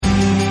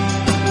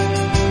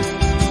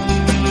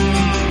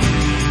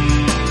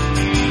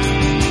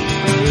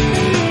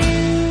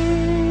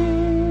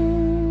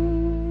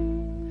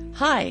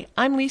Hi,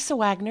 I'm Lisa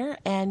Wagner,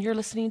 and you're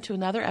listening to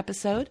another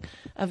episode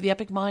of the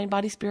Epic Mind,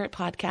 Body, Spirit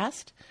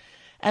podcast.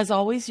 As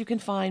always, you can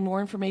find more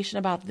information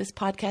about this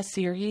podcast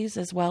series,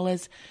 as well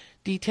as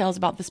details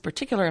about this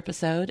particular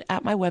episode,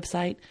 at my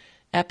website,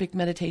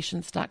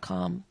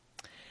 epicmeditations.com.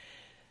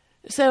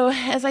 So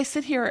as I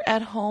sit here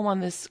at home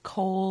on this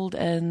cold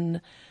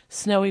and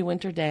snowy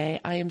winter day,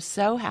 I am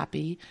so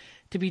happy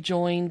to be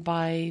joined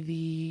by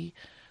the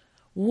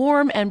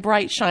warm and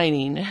bright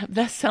shining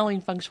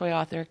best-selling feng shui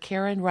author,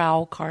 Karen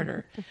Rao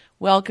Carter.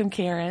 Welcome,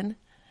 Karen.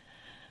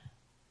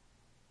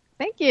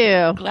 Thank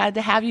you. Glad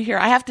to have you here.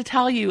 I have to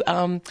tell you,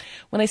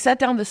 when I sat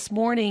down this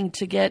morning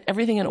to get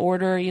everything in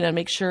order,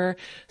 make sure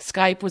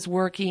Skype was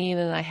working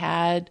and I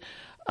had,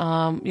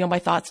 my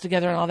thoughts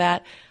together and all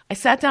that, I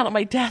sat down at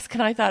my desk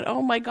and I thought,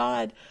 oh my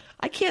God,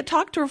 I can't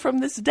talk to her from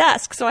this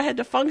desk. So I had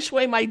to feng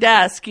shui my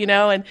desk,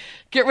 and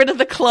get rid of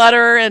the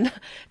clutter and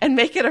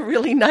make it a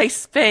really nice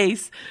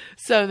space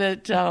so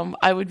that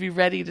I would be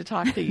ready to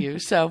talk to you.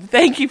 So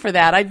thank you for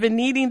that. I've been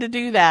needing to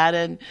do that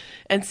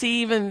and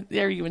see, even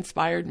there you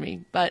inspired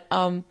me. But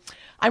I'm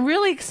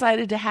really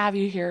excited to have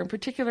you here, in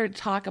particular to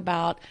talk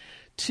about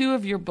two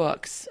of your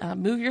books,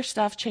 Move Your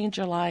Stuff, Change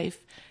Your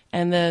Life,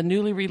 and the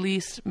newly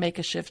released Make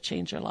a Shift,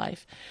 Change Your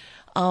Life.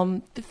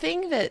 The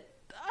thing that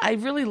I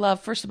really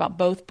love first about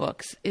both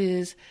books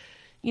is,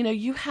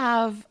 you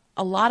have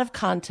a lot of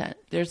content.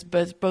 There's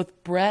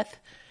both breadth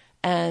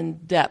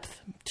and depth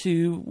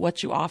to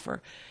what you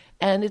offer.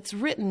 And it's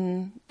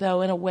written, though,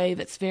 in a way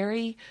that's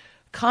very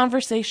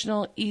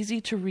conversational,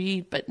 easy to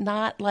read, but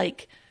not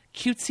like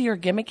cutesy or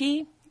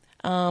gimmicky,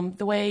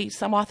 the way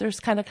some authors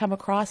kind of come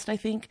across, I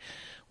think,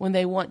 when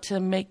they want to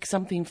make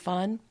something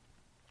fun.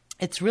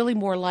 It's really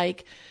more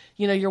like,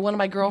 you're one of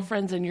my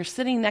girlfriends and you're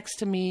sitting next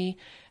to me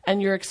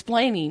and you're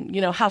explaining,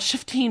 how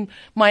shifting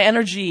my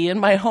energy in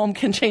my home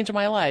can change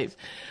my life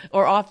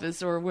or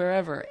office or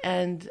wherever.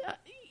 And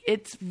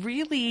it's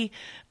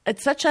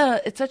such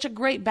a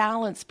great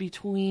balance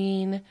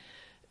between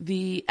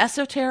the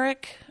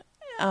esoteric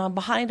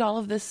behind all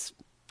of this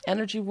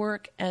energy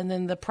work and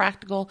then the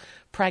practical,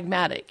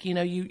 pragmatic.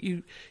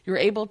 You're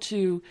able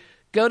to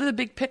go to the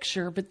big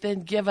picture, but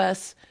then give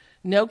us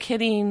no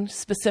kidding,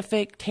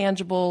 specific,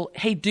 tangible,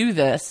 hey, do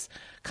this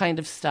kind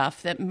of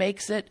stuff that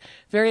makes it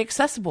very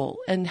accessible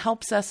and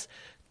helps us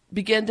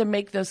begin to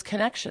make those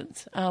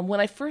connections. When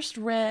I first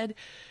read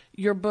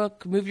your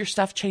book, Move Your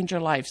Stuff, Change Your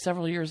Life,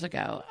 several years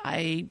ago,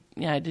 I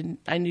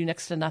knew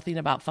next to nothing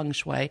about feng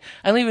shui.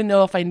 I don't even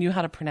know if I knew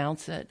how to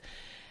pronounce it.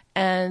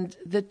 And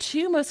the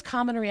two most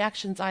common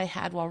reactions I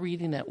had while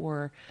reading it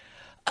were,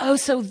 oh,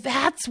 so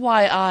that's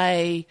why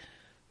I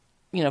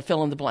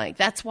fill in the blank.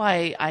 That's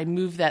why I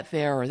moved that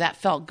there, or that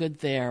felt good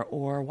there,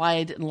 or why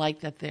I didn't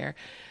like that there.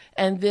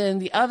 And then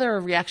the other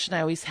reaction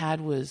I always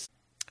had was,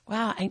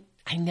 wow, I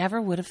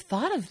never would have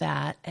thought of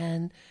that.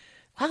 And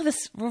wow,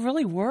 this will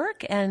really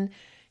work. And,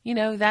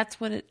 that's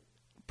what it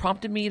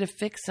prompted me to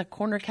fix a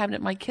corner cabinet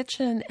in my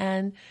kitchen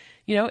and,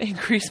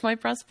 increase my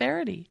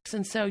prosperity.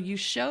 And so you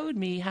showed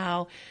me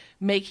how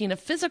making a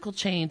physical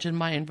change in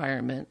my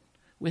environment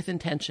with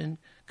intention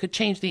could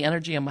change the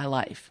energy of my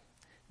life.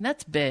 And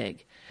that's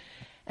big.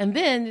 And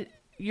then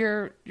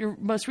your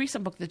most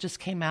recent book that just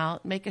came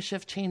out, Make a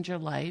Shift, Change Your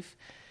Life,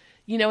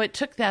 it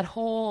took that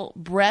whole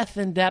breadth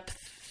and depth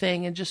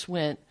thing and just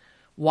went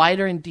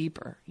wider and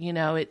deeper.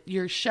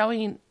 You're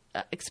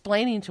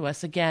explaining to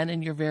us again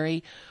in your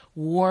very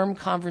warm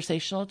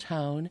conversational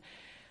tone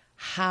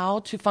how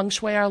to feng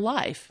shui our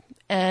life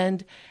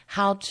and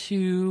how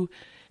to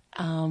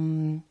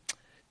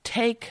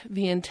take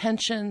the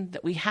intention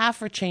that we have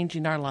for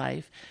changing our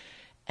life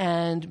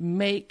and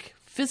make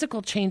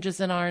physical changes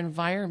in our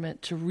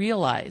environment to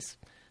realize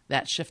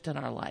that shift in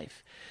our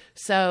life.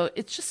 So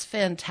it's just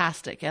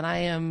fantastic. And I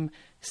am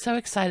so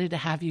excited to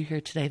have you here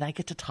today that I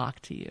get to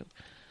talk to you.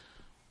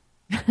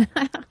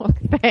 Well,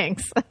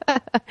 thanks.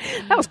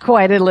 That was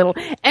quite a little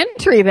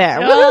entry there.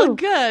 Oh, Woo!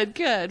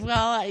 Good.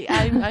 Well,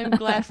 I'm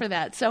glad for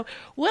that. So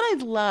what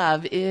I'd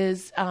love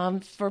is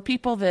for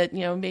people that,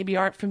 maybe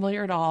aren't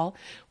familiar at all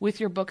with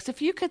your books,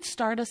 if you could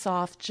start us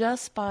off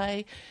just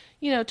by,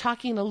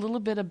 talking a little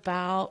bit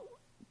about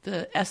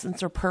the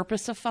essence or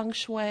purpose of feng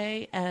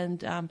shui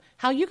and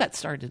how you got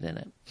started in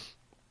it.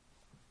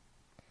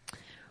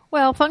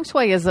 Well, feng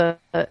shui is a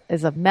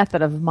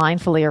method of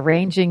mindfully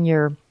arranging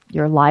your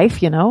life,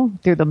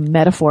 through the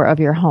metaphor of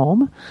your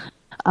home,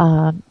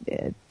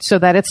 so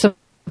that it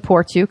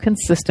supports you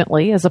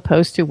consistently as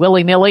opposed to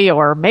willy-nilly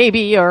or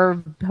maybe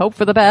or hope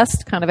for the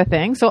best kind of a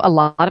thing. So a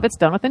lot of it's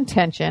done with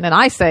intention. And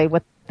I say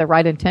with the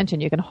right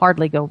intention, you can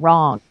hardly go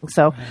wrong.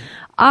 So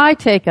I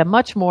take a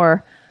much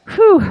more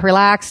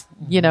relaxed,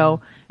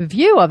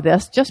 view of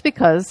this just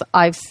because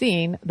I've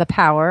seen the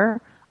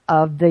power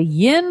of the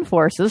yin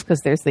forces, because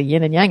there's the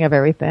yin and yang of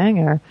everything,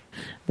 or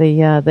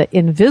the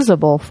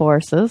invisible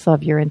forces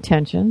of your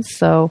intentions.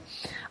 So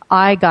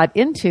I got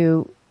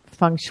into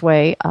feng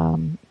shui.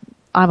 I'm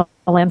a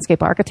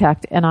landscape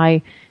architect, and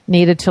I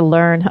needed to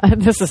learn.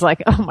 This is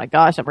like, oh my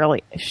gosh, I'm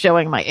really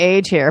showing my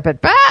age here.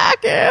 But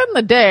back in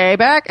the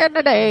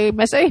day,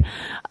 Missy,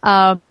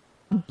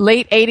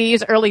 late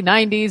 80s, early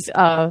 90s,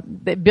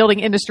 the building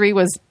industry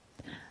was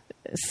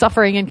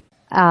suffering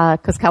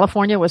because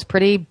California was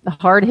pretty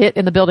hard hit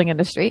in the building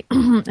industry.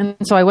 And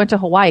so I went to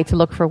Hawaii to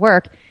look for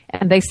work.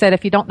 And they said,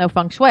 if you don't know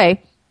feng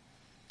shui,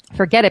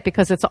 forget it,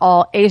 because it's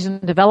all Asian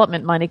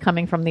development money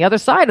coming from the other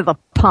side of the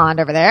pond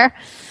over there.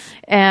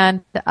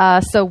 And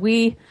so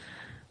we,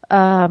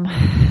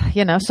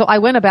 so I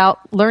went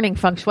about learning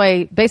feng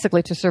shui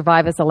basically to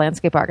survive as a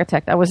landscape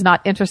architect. I was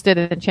not interested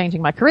in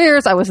changing my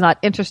careers. I was not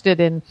interested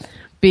in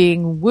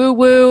being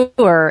woo-woo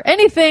or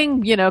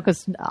anything,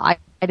 because I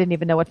didn't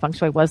even know what feng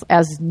shui was,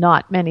 as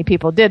not many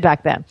people did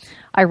back then.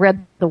 I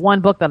read the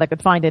one book that I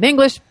could find in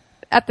English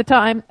at the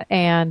time,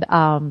 and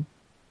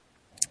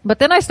but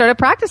then I started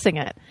practicing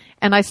it,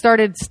 and I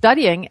started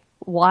studying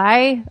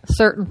why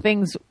certain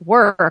things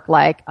work,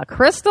 like a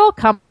crystal.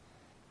 Come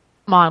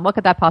on, what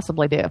could that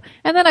possibly do?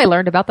 And then I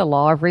learned about the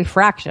law of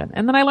refraction,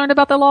 and then I learned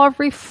about the law of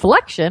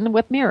reflection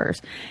with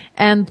mirrors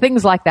and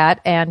things like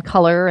that, and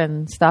color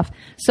and stuff.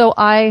 So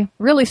I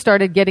really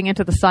started getting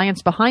into the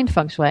science behind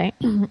feng shui,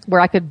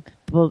 where I could,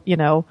 where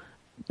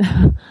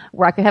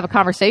I could have a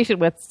conversation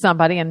with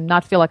somebody and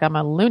not feel like I'm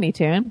a Looney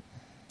Tune.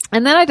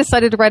 And then I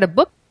decided to write a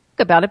book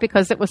about it,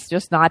 because it was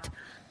just not,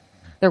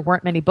 there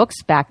weren't many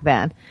books back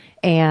then.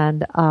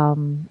 And,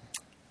 so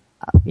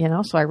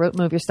I wrote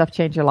Move Your Stuff,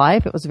 Change Your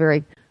Life. It was a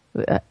very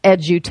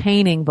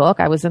edutaining book.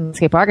 I was an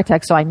landscape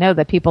architect, so I know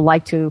that people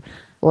like to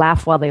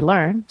laugh while they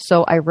learn.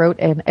 So I wrote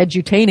an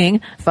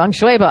edutaining feng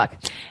shui book.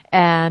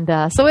 And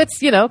so it's,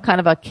 kind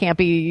of a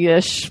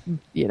campy-ish,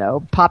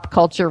 pop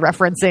culture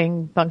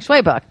referencing feng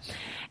shui book.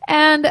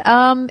 And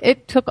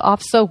it took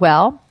off so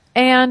well,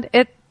 and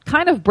it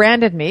kind of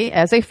branded me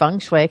as a feng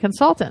shui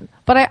consultant.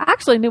 But I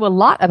actually knew a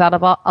lot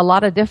about a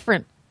lot of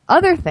different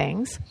other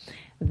things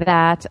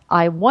that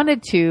I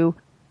wanted to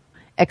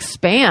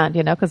expand,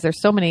 because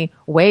there's so many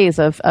ways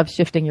of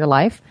shifting your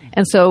life.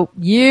 And so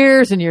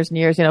years and years and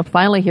years,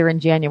 finally here in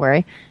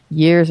January,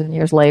 years and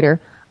years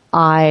later,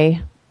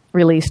 I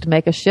released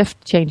Make a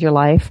Shift, Change Your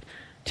Life,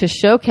 to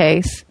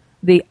showcase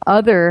the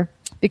other,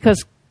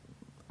 because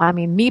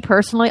me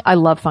personally, I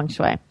love feng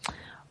shui,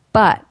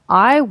 but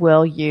I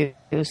will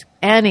use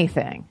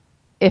anything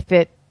if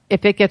it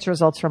gets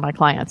results for my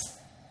clients.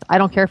 I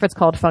don't care if it's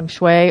called feng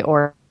shui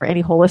or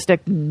any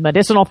holistic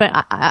medicinal thing.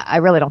 I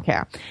really don't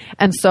care.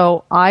 And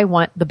so I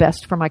want the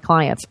best for my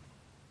clients.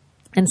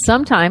 And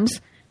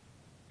sometimes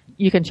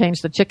you can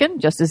change the chicken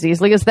just as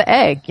easily as the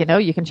egg.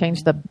 You can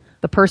change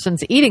the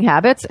person's eating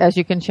habits as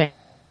you can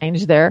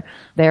change their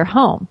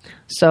home.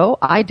 So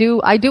I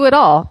do it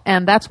all.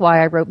 And that's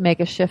why I wrote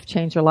Make a Shift,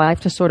 Change Your Life,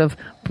 to sort of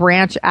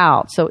branch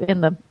out. So in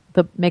the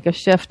Make a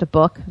Shift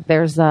book,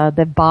 there's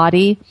the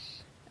body,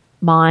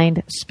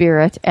 mind,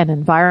 spirit, and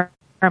environment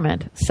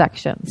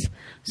sections.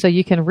 So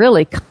you can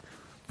really,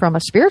 from a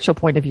spiritual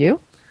point of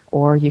view,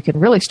 or you can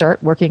really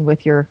start working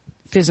with your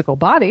physical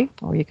body,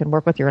 or you can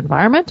work with your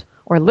environment,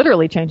 or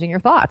literally changing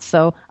your thoughts.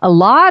 So a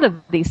lot of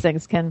these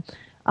things can,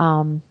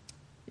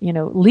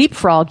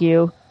 leapfrog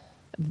you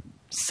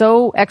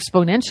so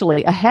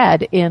exponentially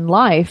ahead in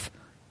life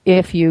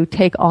if you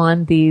take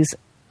on these,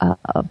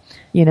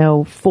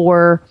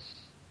 4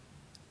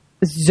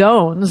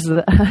 zones,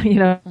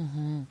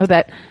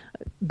 that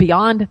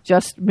beyond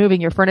just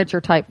moving your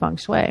furniture type feng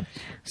shui.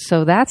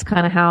 So that's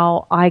kind of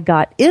how I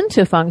got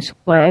into feng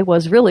shui,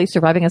 was really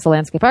surviving as a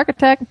landscape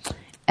architect.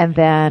 And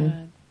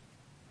then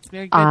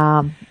Very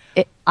good.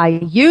 I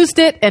used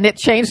it and it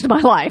changed my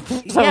life.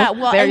 So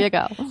there you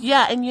go.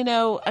 Yeah.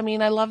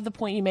 And I love the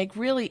point you make.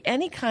 Really,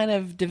 any kind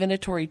of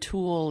divinatory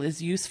tool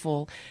is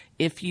useful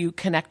if you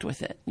connect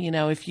with it.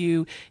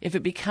 If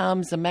it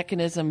becomes a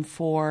mechanism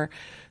for,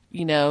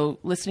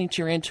 listening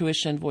to your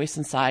intuition, voice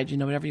inside,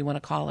 whatever you want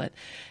to call it.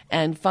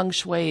 And feng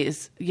shui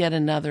is yet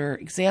another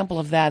example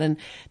of that. And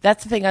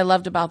that's the thing I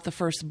loved about the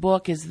first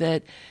book, is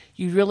that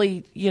you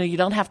really, you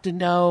don't have to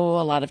know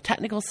a lot of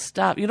technical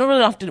stuff. You don't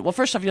really have to, well,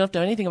 first off, you don't have to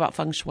know anything about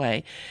feng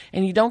shui,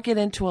 and you don't get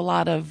into a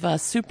lot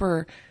of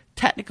super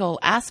technical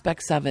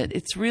aspects of it.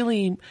 It's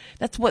really,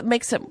 that's what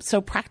makes it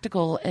so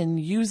practical and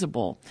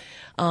usable.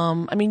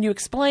 You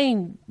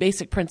explain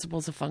basic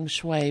principles of feng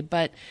shui,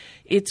 but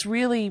it's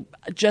really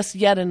just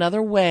yet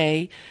another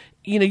way.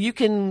 You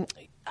can,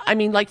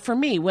 like for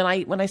me, when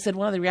I said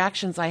one of the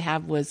reactions I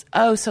have was,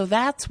 oh, so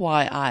that's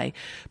why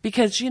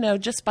because,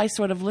 just by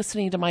sort of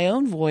listening to my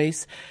own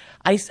voice,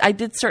 I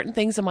did certain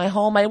things in my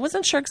home. I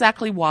wasn't sure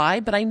exactly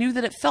why, but I knew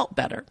that it felt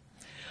better.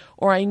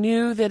 Or I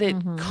knew that it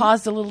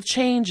caused a little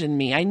change in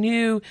me. I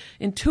knew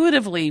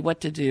intuitively what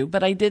to do,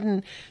 but I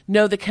didn't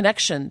know the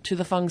connection to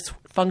the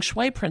feng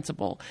shui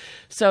principle.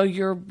 So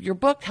your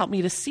book helped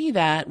me to see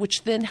that,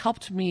 which then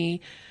helped me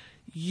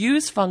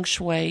use feng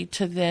shui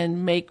to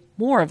then make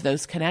more of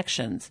those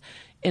connections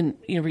in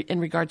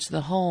regards to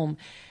the home.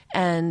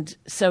 And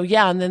so,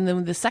 and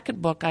then the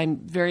second book, I'm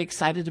very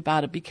excited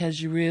about it,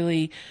 because you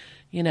really,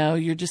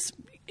 you're just,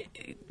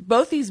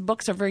 both these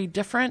books are very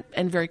different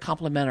and very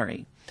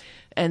complementary.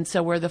 And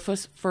so where the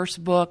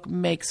first book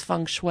makes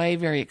feng shui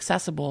very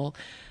accessible,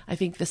 I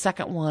think the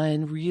second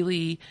one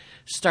really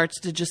starts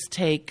to just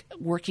take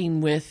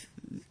working with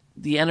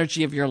the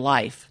energy of your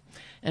life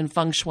and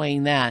feng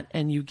shuiing that.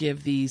 And you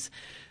give these,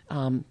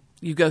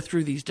 you go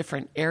through these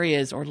different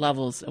areas or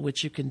levels at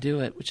which you can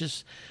do it, which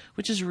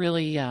is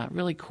really,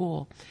 really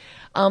cool.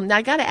 Now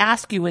I got to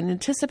ask you, in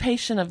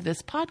anticipation of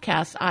this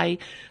podcast,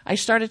 I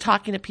started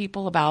talking to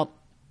people about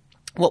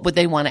what would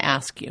they want to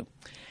ask you.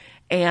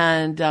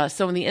 And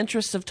so in the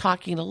interest of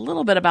talking a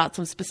little bit about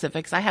some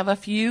specifics, I have a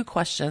few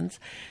questions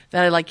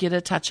that I'd like you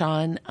to touch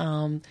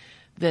on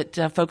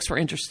that folks were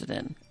interested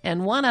in.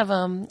 And one of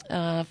them,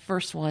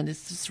 first one,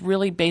 is just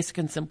really basic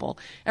and simple.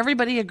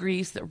 Everybody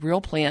agrees that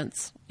real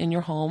plants in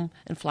your home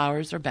and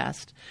flowers are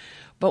best.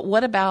 But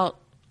what about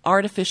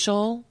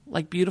artificial,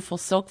 like beautiful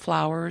silk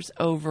flowers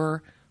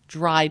over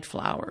dried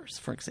flowers,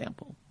 for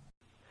example?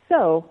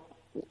 So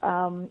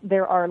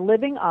there are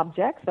living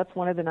objects. That's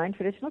one of the 9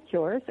 traditional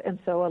cures. And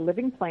so a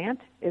living plant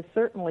is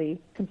certainly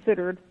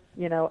considered,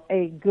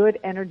 a good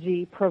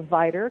energy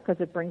provider because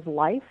it brings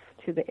life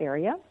to the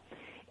area.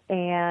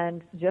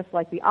 And just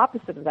like the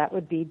opposite of that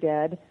would be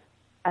dead,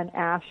 an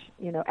ash,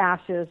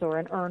 ashes or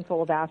an urn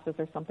full of ashes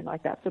or something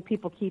like that. So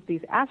people keep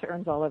these ash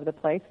urns all over the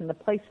place, and the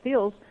place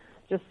feels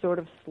just sort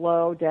of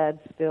slow, dead,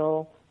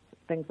 still,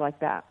 things like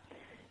that.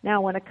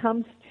 Now, when it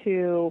comes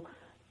to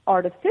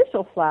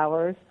artificial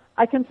flowers,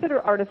 I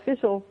consider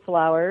artificial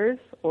flowers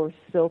or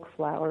silk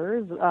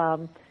flowers,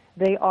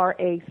 they are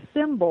a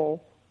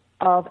symbol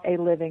of a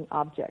living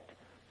object.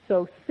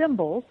 So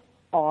symbols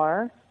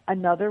are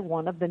another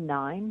one of the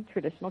 9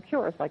 traditional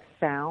cures, like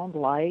sound,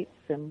 light,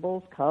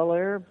 symbols,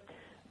 color,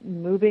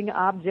 moving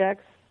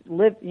objects,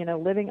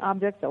 living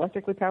objects,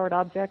 electrically powered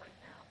objects,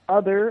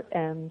 other,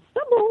 and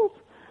symbols.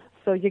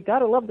 So you got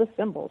to love the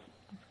symbols.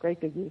 It's great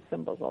to use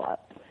symbols a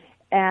lot.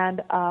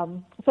 And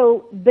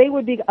so they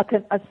would be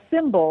a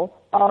symbol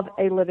of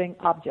a living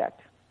object.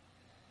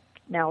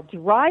 Now,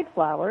 dried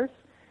flowers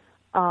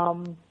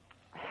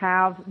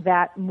have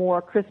that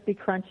more crispy,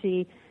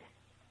 crunchy,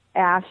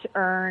 ash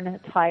urn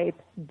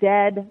type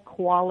dead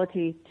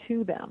quality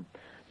to them.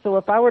 So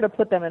if I were to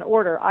put them in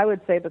order, I would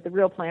say that the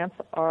real plants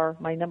are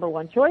my number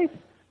 1 choice,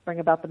 bring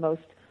about the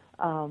most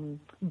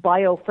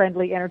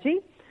bio-friendly energy.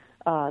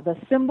 The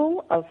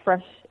symbol of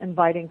fresh,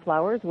 inviting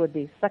flowers would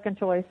be second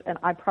choice, and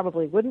I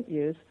probably wouldn't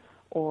use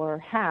or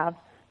have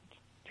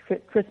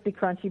crispy,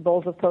 crunchy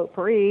bowls of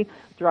potpourri,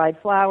 dried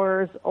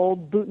flowers,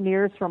 old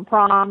boutonnieres from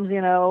proms,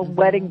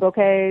 wedding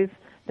bouquets,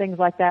 things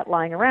like that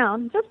lying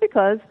around, just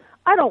because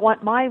I don't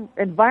want my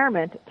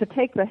environment to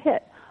take the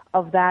hit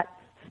of that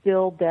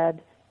still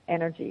dead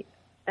energy.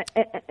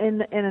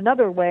 In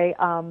another way,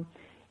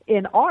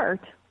 in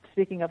art,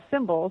 speaking of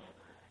symbols,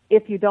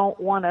 if you don't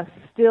want a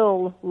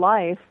still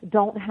life,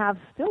 don't have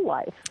still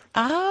life.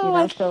 Oh,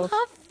 I love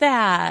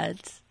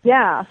that.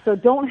 Yeah, so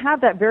don't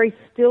have that very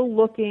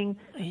still-looking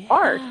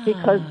art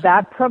because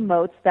that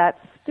promotes that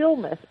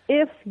stillness.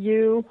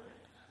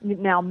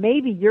 Now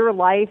maybe your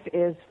life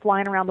is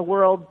flying around the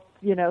world,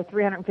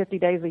 350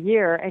 days a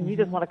year, and you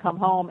just want to come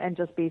home and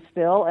just be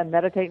still and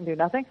meditate and do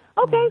nothing.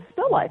 Okay,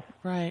 still life.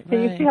 Right. So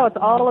you see how it's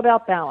all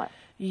about balance.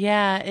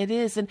 Yeah, it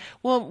is. And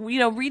well,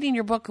 reading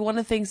your book, one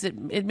of the things that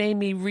it made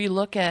me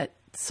relook at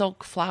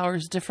silk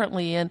flowers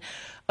differently. And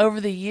over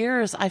the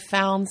years, I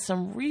found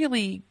some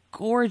really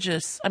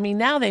gorgeous. I mean,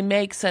 now they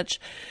make such.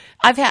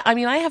 I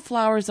have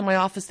flowers in my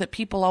office that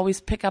people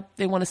always pick up.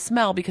 They want to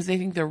smell because they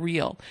think they're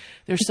real.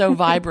 They're so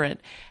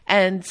vibrant.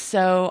 And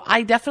so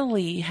I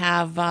definitely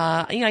have.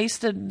 I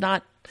used to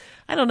not.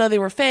 I don't know, they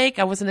were fake.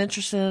 I wasn't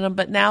interested in them.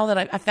 But now that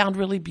I found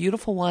really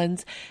beautiful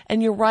ones,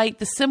 and you're right,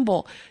 the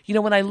symbol,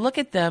 when I look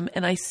at them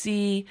and I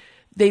see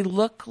they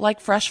look like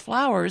fresh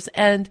flowers,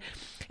 and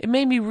it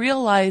made me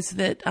realize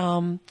that,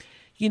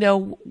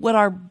 what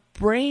our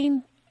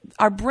brain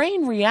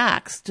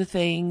reacts to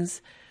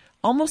things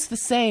almost the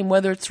same,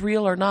 whether it's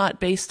real or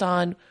not, based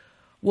on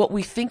what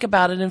we think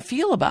about it and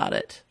feel about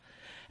it.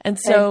 And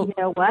so, you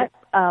know what?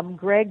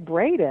 Greg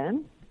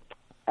Braden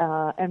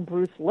and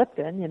Bruce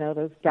Lipton,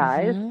 those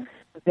guys,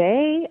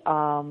 they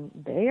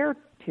are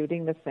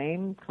tooting the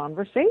same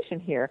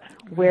conversation here,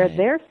 where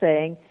they're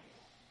saying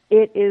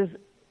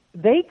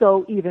they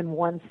go even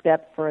one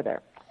step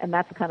further, and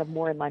that's kind of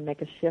more in my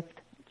Make a Shift,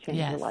 Change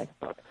Your Life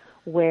book,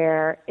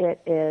 where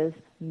it is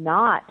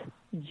not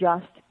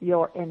just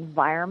your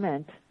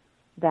environment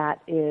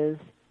that is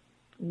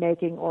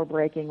making or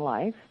breaking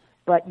life,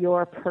 but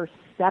your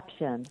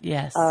perception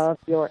of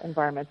your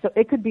environment. So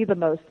it could be the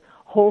most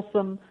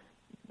wholesome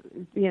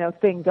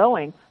thing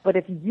going, but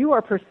if you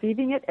are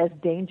perceiving it as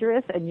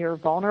dangerous and you're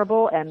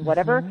vulnerable and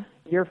whatever,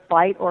 your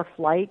fight or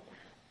flight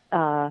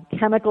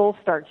chemicals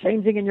start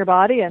changing in your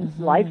body and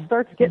life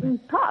starts getting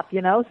tough,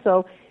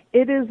 so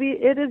it is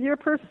your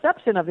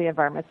perception of the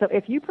environment. So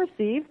if you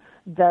perceive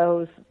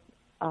those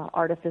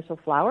artificial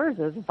flowers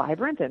as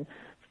vibrant and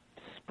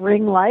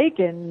spring-like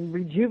and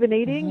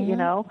rejuvenating,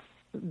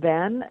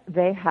 then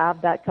they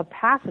have that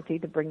capacity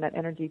to bring that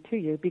energy to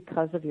you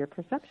because of your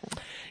perception.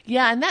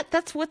 Yeah, and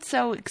that's what's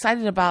so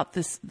exciting about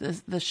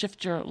the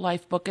Shift Your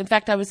Life book. In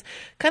fact, I was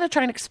kind of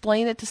trying to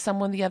explain it to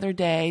someone the other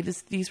day.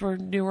 These were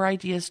newer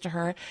ideas to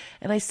her,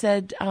 and I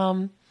said,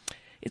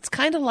 it's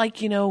kind of like,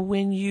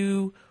 when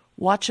you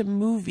watch a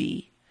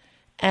movie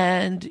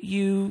and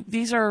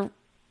these aren't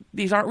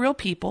real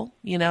people,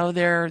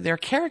 they're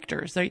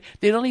characters. They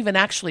don't even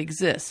actually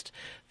exist.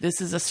 This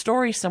is a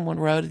story someone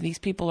wrote and these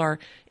people are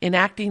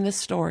enacting this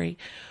story,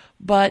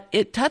 but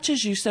it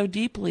touches you so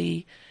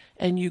deeply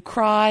and you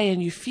cry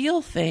and you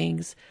feel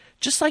things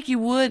just like you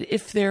would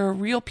if they're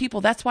real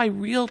people. That's why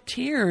real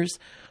tears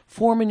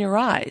form in your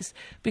eyes,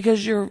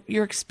 because you're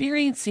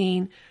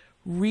experiencing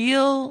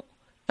real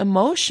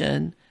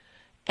emotion.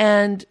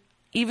 And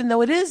even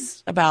though it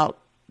is about,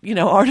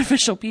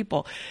 artificial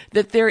people,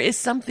 that there is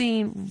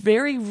something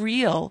very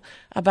real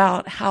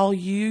about how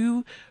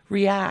you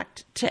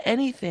react to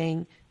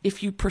anything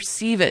if you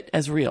perceive it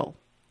as real.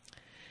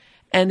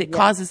 And it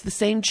causes the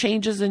same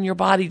changes in your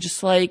body,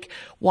 just like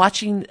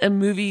watching a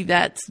movie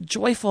that's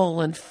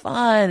joyful and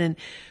fun and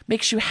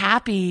makes you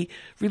happy,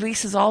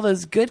 releases all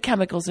those good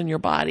chemicals in your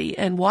body.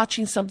 And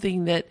watching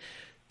something that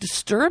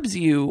disturbs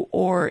you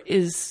or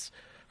is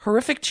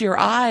horrific to your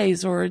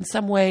eyes or in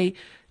some way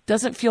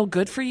doesn't feel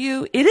good for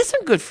you, it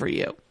isn't good for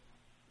you.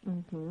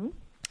 Mm-hmm.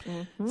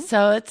 Mm-hmm.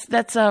 So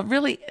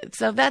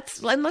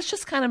and let's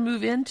just kind of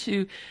move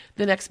into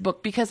the next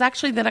book, because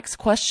actually the next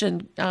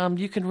question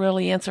you can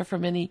really answer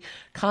from any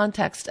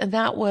context, and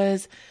that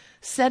was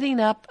setting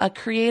up a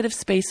creative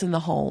space in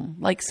the home,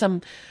 like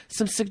some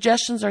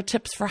suggestions or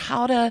tips for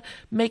how to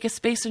make a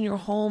space in your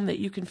home that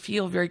you can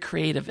feel very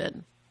creative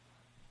in.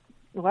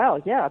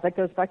 Well, yeah, that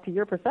goes back to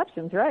your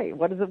perceptions, right?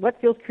 What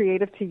feels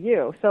creative to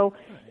you? So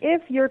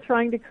if you're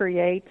trying to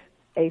create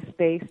a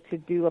space to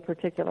do a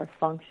particular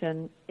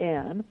function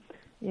in,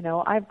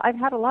 I've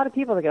had a lot of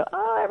people that go,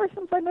 ever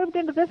since I moved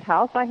into this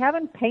house, I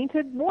haven't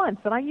painted once,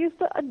 and I used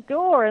to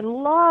adore and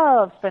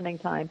love spending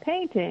time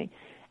painting.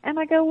 And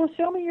I go, well,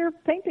 show me your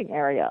painting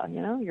area,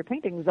 your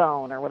painting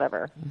zone or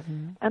whatever.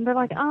 Mm-hmm. And they're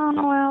like,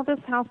 well, this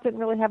house didn't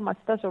really have my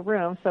special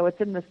room, so it's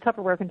in this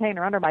Tupperware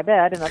container under my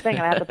bed and I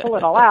have to pull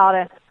it all out.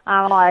 And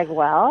I'm like,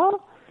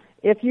 well,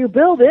 if you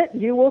build it,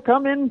 you will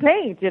come in and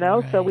paint,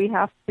 Right. So we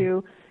have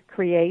to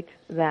create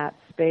that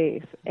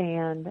space.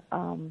 And,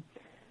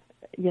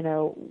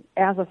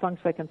 as a feng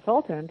shui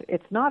consultant,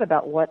 it's not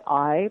about what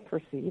I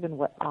perceive and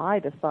what I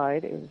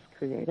decide is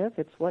creative.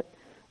 It's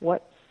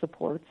what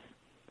supports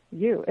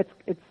you.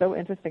 It's so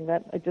interesting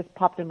that it just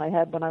popped in my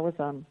head when I was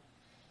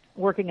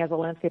working as a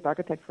landscape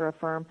architect for a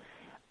firm.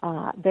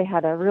 They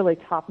had a really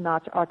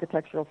top-notch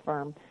architectural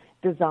firm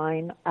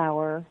design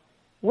our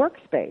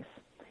workspace,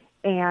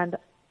 and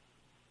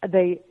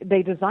they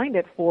designed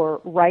it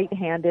for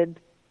right-handed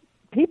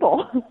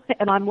people,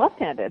 and I'm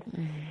left-handed.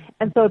 Mm-hmm.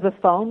 And so the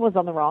phone was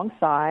on the wrong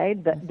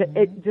side.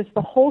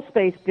 The whole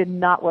space did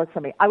not work for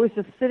me. I was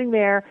just sitting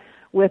there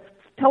with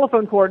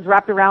telephone cords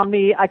wrapped around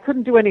me. I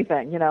couldn't do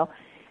anything,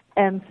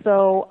 And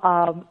so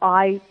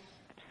I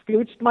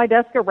scooched my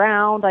desk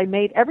around. I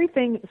made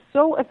everything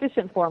so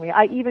efficient for me.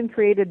 I even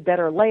created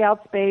better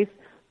layout space,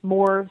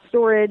 more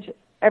storage,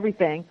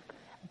 everything.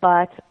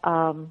 But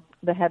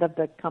the head of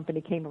the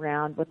company came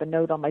around with a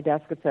note on my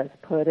desk that says,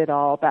 "Put it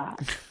all back."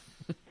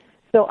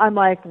 So I'm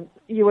like,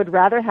 you would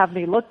rather have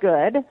me look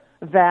good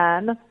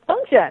than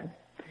function.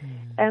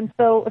 And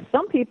so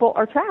some people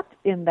are trapped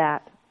in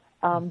that.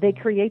 They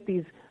create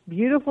these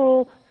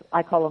beautiful,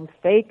 I call them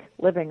fake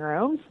living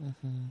rooms,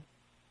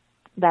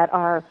 that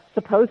are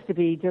supposed to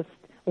be just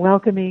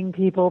welcoming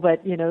people,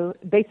 but,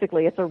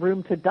 basically it's a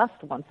room to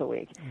dust once a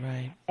week.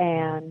 Right.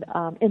 And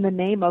in the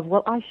name of,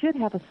 well, I should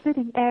have a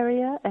sitting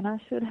area and I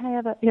should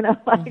have a,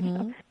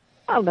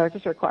 I don't know, it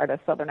just required a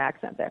southern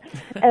accent there.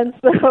 And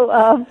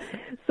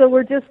so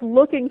we're just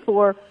looking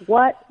for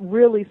what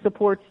really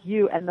supports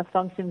you and the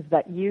functions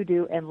that you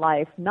do in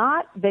life,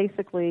 not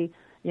basically,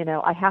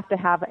 I have to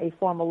have a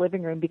formal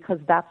living room because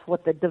that's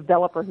what the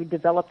developer who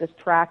developed this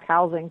tract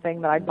housing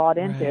thing that I bought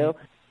into,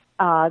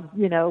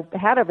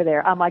 had over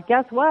there. I'm like,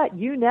 guess what?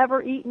 You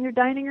never eat in your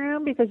dining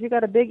room because you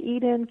got a big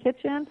eat-in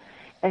kitchen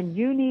and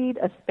you need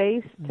a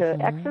space to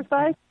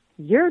exercise.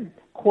 Your,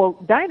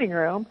 quote, dining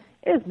room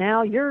is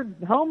now your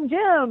home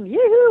gym.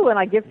 Yoo-hoo! And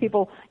I give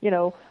people,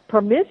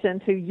 permission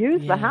to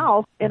use the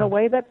house in a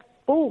way that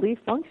fully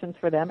functions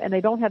for them, and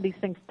they don't have these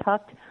things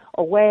tucked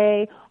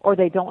away, or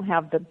they don't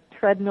have the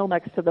treadmill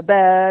next to the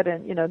bed,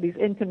 and, these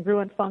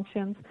incongruent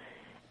functions.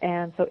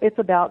 And so it's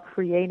about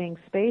creating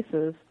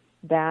spaces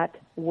that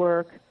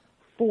work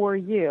for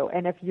you.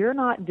 And if you're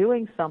not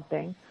doing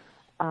something,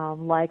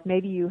 like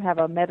maybe you have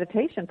a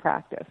meditation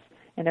practice,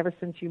 and ever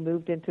since you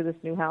moved into this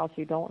new house,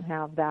 you don't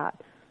have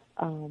that,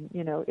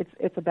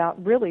 it's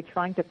about really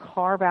trying to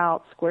carve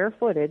out square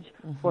footage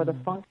for the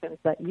functions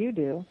that you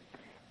do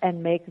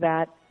and make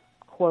that,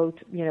 quote,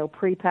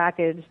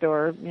 prepackaged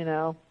or,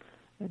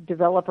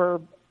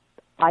 developer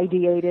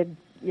ideated,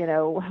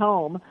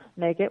 home,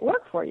 make it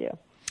work for you.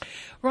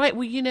 Right.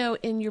 Well,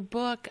 in your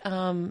book,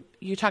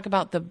 you talk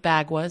about the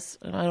Bagwas.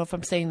 I don't know if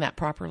I'm saying that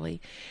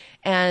properly.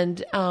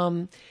 And,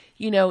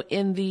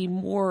 in the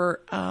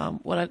more,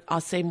 I'll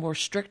say more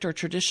strict or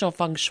traditional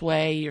feng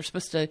shui, you're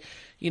supposed to,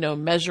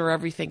 measure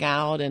everything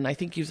out and I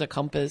think use a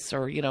compass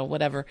or,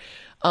 whatever.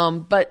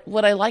 But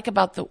what I like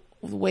about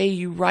the way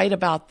you write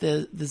about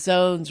the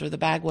zones or the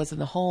bagwas in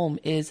the home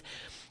is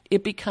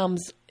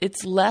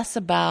it's less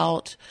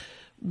about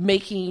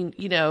making,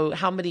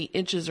 how many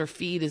inches or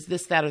feet is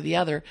this, that, or the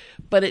other,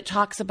 but it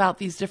talks about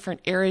these different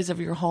areas of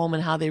your home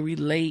and how they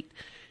relate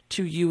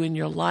to you in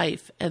your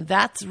life. And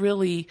that's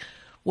really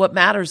what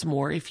matters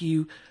more. If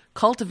you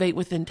cultivate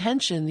with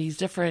intention these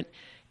different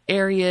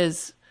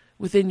areas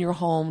within your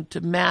home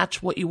to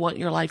match what you want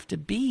your life to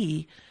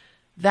be,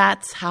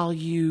 that's how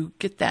you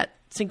get that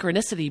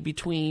synchronicity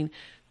between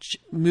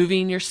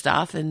moving your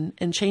stuff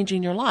and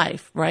changing your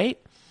life, right?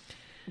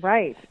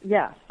 Right,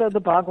 yeah. So the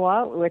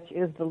Bagua, which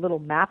is the little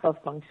map of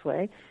Feng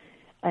Shui,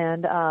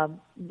 and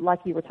like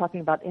you were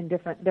talking about,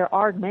 there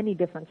are many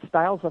different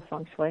styles of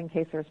Feng Shui, in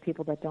case there's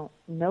people that don't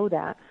know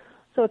that.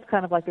 So it's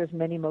kind of like there's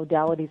many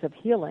modalities of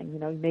healing.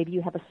 Maybe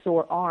you have a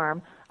sore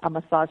arm. A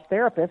massage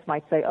therapist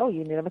might say, oh,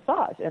 you need a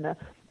massage. And an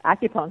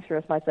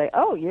acupuncturist might say,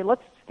 oh,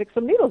 let's stick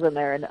some needles in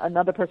there. And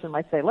another person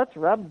might say, let's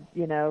rub,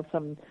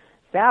 some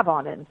salve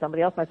on it. And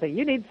somebody else might say,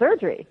 you need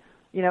surgery.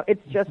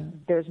 It's just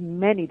there's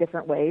many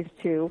different ways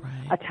to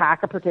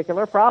attack a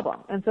particular problem.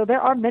 And so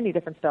there are many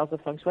different styles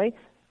of Feng Shui.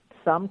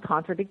 Some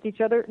contradict each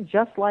other,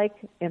 just like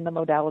in the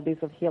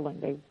modalities of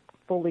healing. They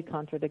fully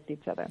contradict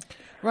each other.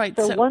 Right.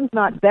 So one's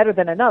not better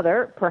than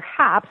another.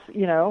 Perhaps,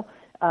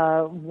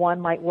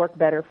 one might work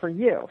better for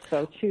you.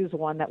 So choose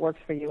one that works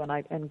for you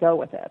and go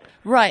with it.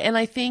 Right. And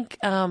I think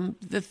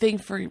the thing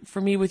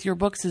for me with your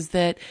books is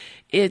that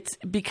it's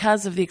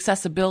because of the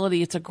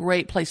accessibility, it's a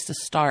great place to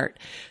start.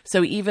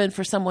 So even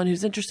for someone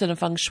who's interested in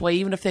Feng Shui,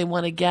 even if they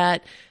want to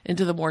get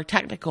into the more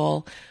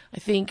technical, I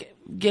think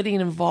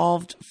getting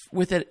involved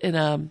with it in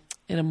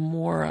a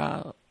more,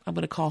 I'm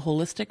going to call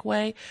holistic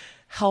way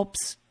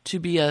helps to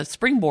be a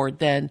springboard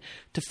then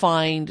to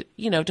fine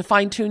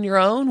tune your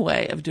own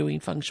way of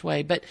doing Feng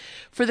Shui. But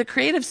for the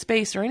creative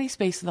space or any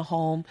space in the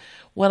home,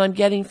 what I'm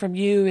getting from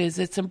you is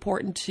it's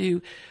important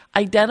to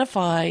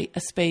identify a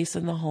space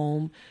in the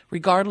home,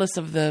 regardless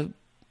of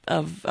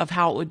of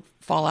how it would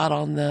fall out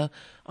on the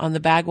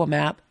Bagua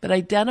map, but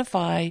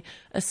identify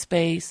a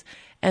space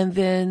and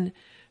then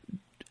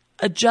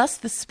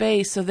adjust the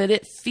space so that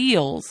it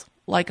feels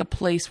like a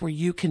place where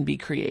you can be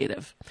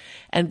creative.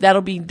 And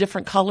that'll be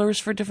different colors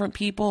for different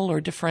people or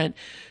different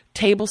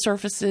table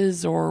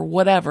surfaces or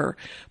whatever.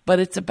 But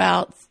it's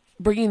about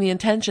bringing the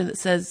intention that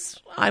says,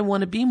 I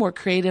want to be more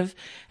creative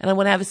and I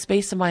want to have a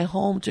space in my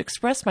home to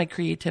express my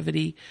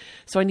creativity.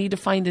 So I need to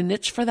find a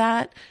niche for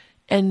that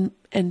and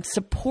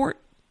support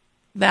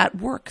that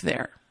work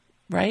there,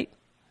 right?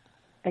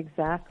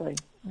 Exactly.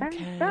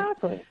 Okay.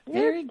 Exactly.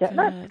 Very good.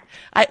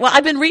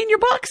 I've been reading your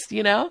books,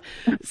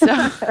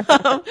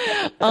 So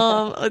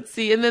let's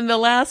see. And then the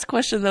last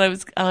question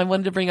that I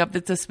wanted to bring up,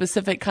 that's a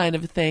specific kind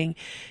of thing,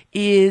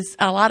 is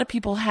a lot of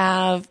people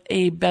have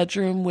a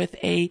bedroom with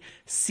a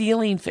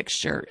ceiling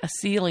fixture, a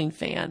ceiling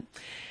fan.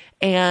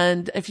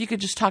 And if you could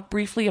just talk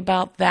briefly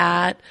about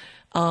that,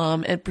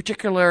 and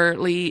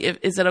particularly,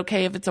 is it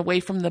okay if it's away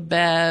from the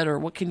bed, or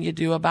what can you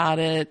do about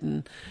it?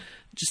 And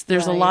just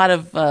there's a lot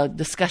of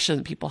discussion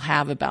that people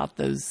have about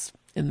those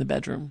in the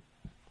bedroom.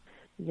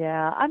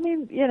 Yeah, I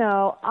mean,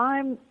 how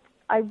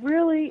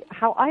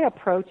I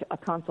approach a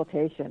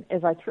consultation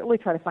is I really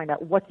try to find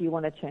out, what do you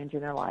want to change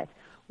in your life?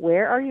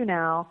 Where are you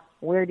now?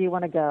 Where do you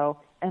want to go?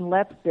 And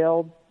let's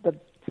build the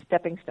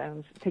stepping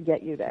stones to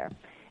get you there.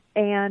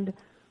 And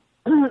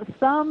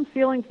some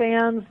ceiling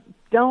fans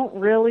don't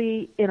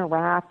really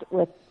interact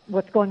with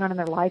what's going on in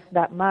their life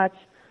that much,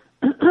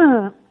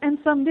 and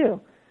some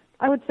do.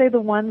 I would say the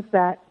ones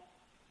that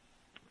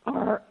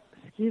are,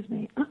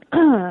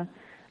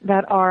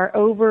 that are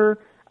over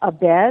a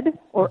bed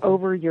or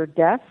over your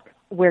desk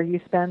where you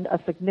spend a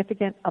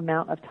significant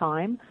amount of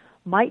time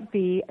might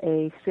be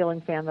a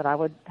ceiling fan that I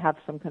would have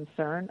some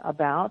concern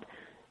about.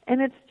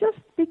 And it's just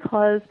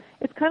because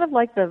it's kind of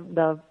like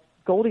the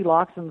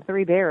Goldilocks and the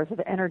Three Bears of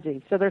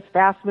energy. So there's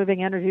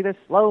fast-moving energy, there's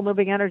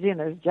slow-moving energy, and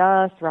there's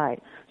just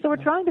right. So we're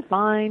trying to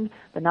find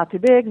the not too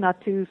big,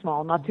 not too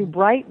small, not too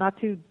bright, not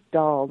too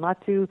dull,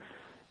 not too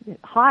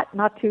hot,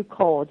 not too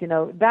cold.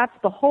 That's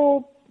the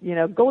whole,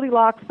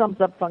 Goldilocks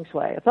sums up Feng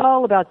Shui. It's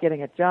all about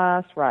getting it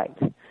just right.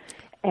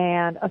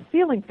 And a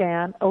ceiling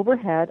fan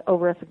overhead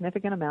over a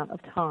significant amount of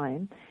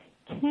time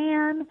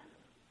can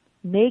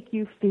make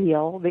you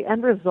feel, the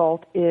end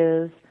result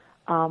is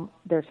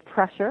there's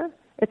pressure.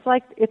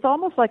 It's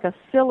almost like a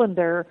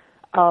cylinder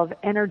of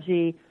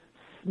energy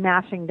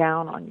smashing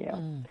down on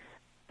you.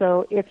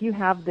 So if you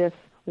have this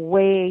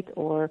weight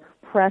or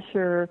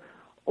pressure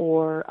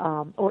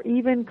or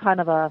even kind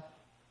of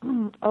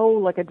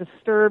like a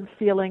disturbed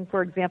feeling.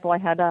 For example, I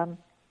had a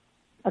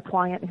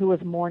client who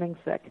was morning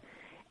sick,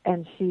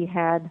 and she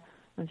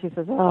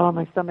says, oh,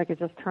 my stomach is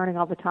just turning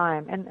all the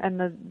time. And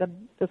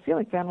the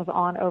ceiling fan was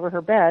on over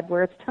her bed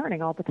where it's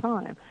turning all the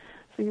time.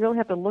 So you really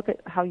have to look at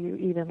how you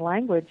even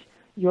language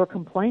your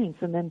complaints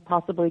and then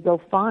possibly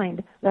go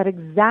find that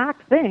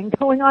exact thing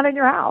going on in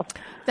your house.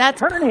 That's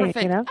perfect.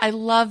 I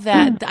love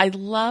that. I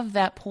love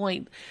that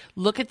point.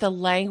 Look at the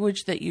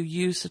language that you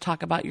use to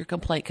talk about your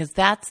complaint, because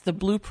that's the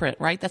blueprint,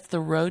 right? That's the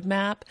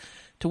roadmap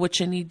to what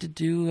you need to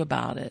do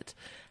about it.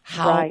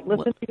 Right.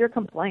 Listen to your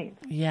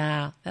complaints.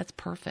 Yeah, that's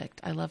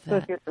perfect. I love that. So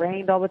if you're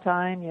drained all the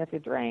time, if you're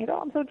drained,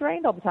 I'm so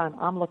drained all the time.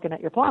 I'm looking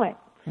at your plumbing.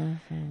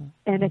 Mm-hmm.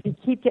 And if you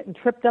keep getting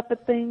tripped up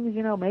at things,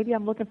 maybe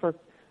I'm looking for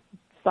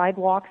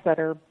sidewalks that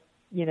are,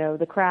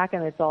 the crack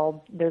and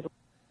there's a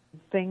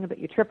thing that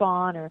you trip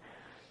on, or,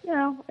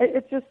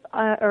 it's just,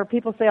 or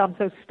people say I'm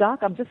so stuck.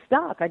 I'm just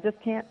stuck. I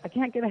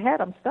can't get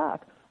ahead. I'm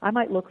stuck. I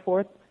might look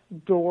for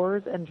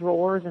doors and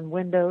drawers and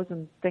windows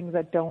and things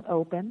that don't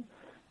open,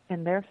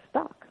 and they're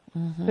stuck.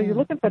 Mm-hmm. So you're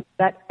looking for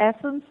that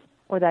essence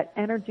or that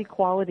energy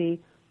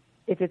quality.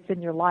 If it's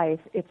in your life,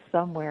 it's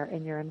somewhere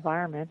in your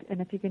environment.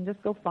 And if you can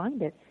just go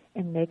find it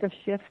and make a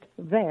shift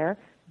there,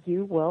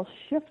 you will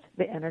shift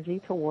the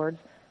energy towards,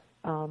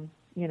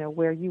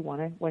 where you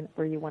want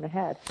to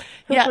head.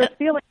 So for a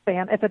ceiling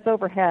fan, if it's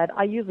overhead,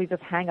 I usually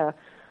just hang a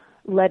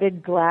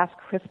leaded glass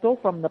crystal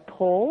from the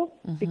pole,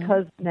 mm-hmm.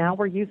 because now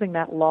we're using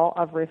that law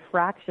of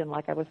refraction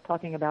like I was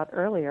talking about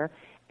earlier.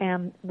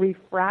 And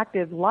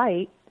refractive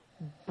light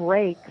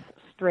breaks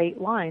straight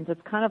lines.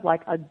 It's kind of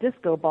like a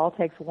disco ball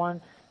takes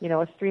one,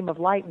 a stream of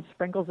light and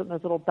sprinkles it in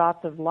those little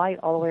dots of light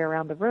all the way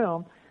around the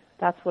room.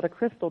 That's what a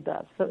crystal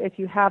does. So if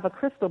you have a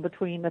crystal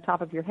between the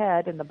top of your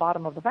head and the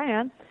bottom of the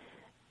fan,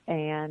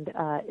 and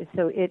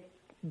so it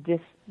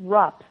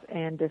disrupts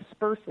and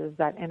disperses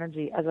that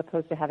energy, as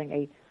opposed to having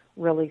a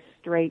really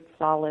straight,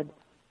 solid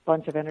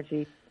bunch of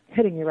energy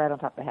hitting you right on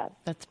top of the head.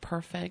 That's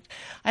perfect.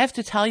 I have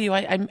to tell you,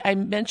 I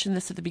mentioned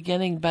this at the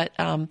beginning, but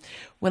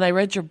when I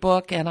read your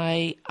book and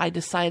I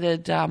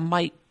decided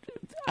I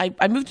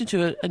moved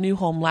into a new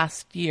home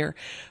last year,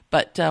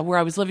 but where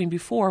I was living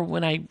before,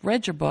 when I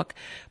read your book,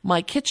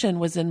 my kitchen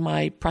was in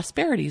my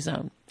prosperity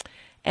zone.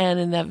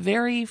 And in that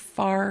very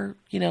far,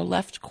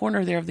 left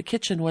corner there of the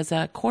kitchen was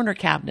a corner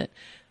cabinet,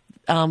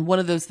 one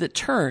of those that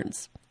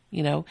turns,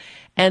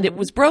 and it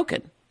was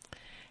broken.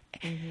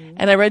 Mm-hmm.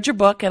 And I read your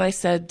book, and I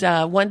said,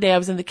 one day I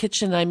was in the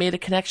kitchen, and I made a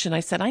connection. I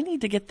said, I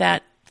need to get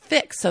that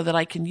fixed so that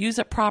I can use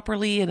it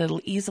properly and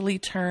it'll easily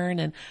turn.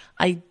 And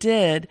I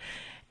did.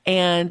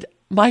 And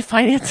my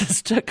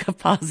finances took a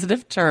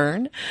positive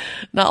turn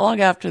not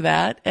long after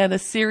that. And a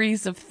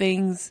series of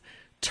things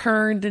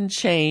turned and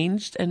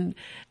changed. And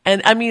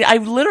I mean, I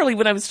literally,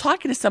 when I was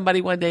talking to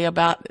somebody one day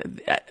about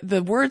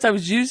the words I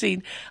was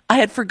using, I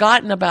had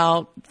forgotten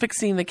about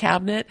fixing the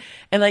cabinet.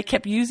 And I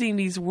kept using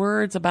these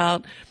words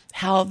about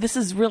how this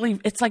is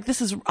really, it's like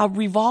this is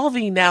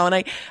revolving now. And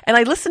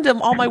I listened to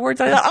all my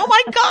words. And I thought, oh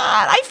my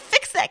God, I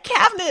fixed that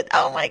cabinet.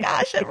 Oh my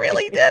gosh, I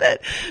really did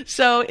it.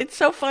 So it's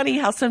so funny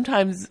how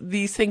sometimes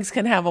these things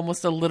can have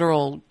almost a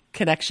literal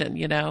connection,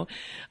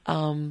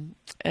 and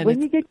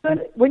when you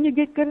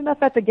get good enough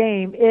at the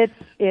game,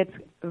 it's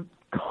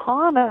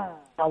comical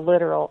how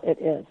literal it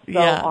is. So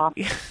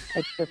often.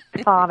 It's just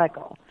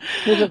comical.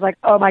 It's just like,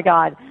 oh my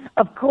God,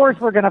 of course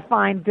we're going to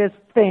find this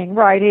thing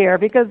right here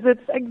because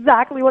it's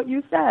exactly what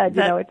you said.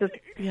 It just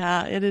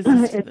it is.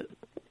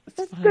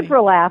 It's good for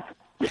a laugh.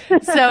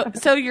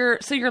 So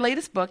your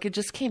latest book, it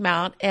just came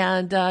out,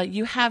 and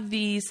you have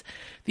these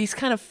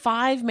kind of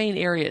 5 main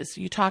areas.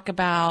 You talk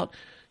about,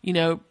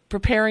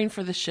 preparing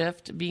for the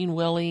shift, being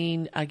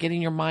willing,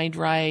 getting your mind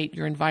right,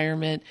 your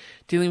environment,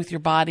 dealing with your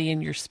body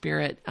and your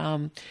spirit.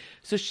 So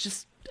it's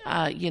just,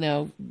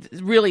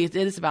 really it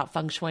is about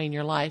feng shui in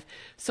your life.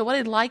 So what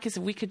I'd like is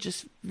if we could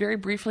just very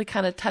briefly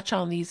kind of touch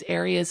on these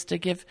areas to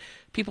give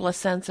people a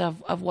sense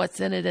of what's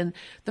in it. And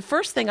the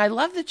first thing, I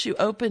love that you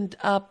opened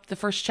up the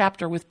first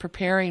chapter with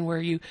preparing,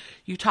 where you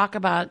talk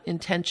about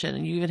intention,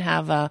 and you even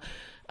have a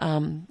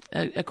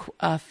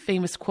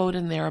famous quote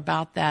in there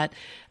about that.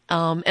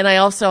 And I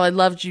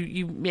loved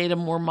you made a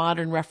more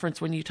modern reference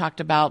when you talked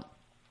about,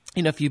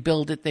 if you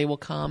build it, they will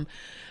come,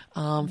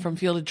 from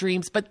Field of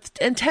Dreams. But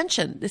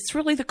intention, it's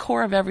really the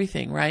core of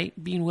everything, right?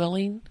 Being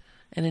willing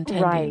and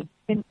intending. Right.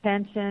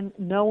 Intention,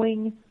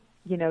 knowing,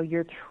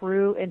 your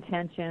true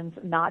intentions,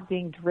 not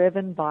being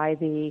driven by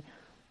the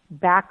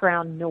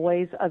background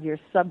noise of your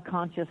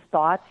subconscious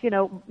thoughts.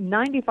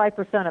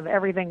 95% of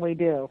everything we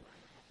do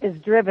is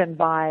driven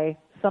by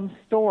some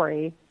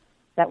story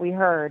that we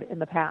heard in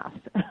the past.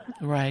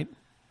 Right.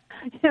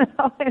 And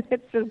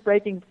it's just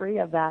breaking free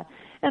of that.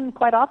 And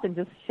quite often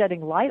just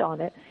shedding light on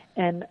it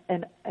and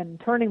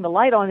turning the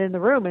light on in the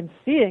room and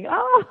seeing,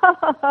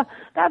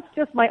 that's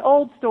just my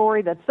old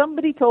story that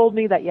somebody told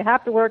me that you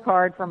have to work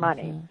hard for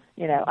money.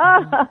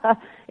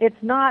 Mm-hmm.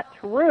 It's not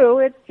true.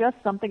 It's just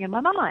something in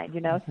my mind,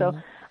 Mm-hmm. So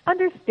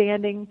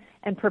understanding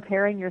and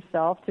preparing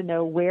yourself to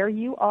know where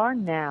you are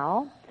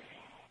now,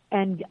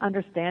 and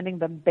understanding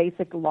the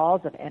basic laws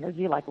of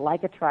energy,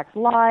 like attracts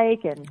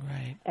like, and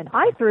right. And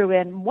I threw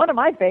in, one of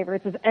my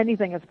favorites is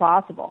anything is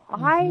possible.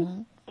 Mm-hmm.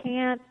 I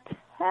can't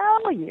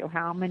tell you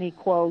how many,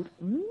 quote,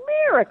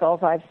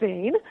 miracles I've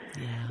seen,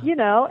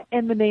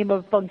 in the name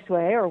of feng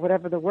shui or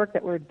whatever the work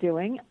that we're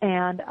doing.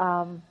 And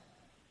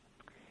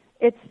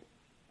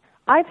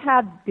I've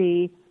had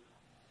the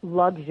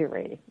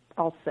luxury,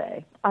 I'll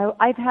say,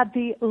 I've had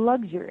the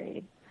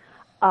luxury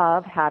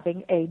of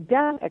having a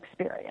death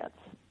experience.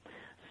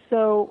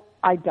 So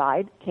I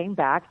died, came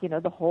back,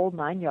 the whole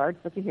 9 yards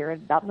that you hear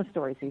about in the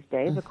stories these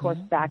days. Of course,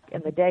 back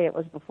in the day, it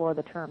was before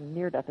the term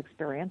near-death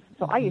experience.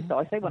 So I used to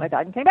always say when I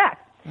died and came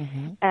back.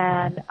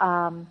 And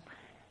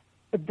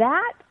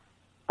that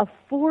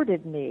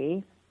afforded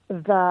me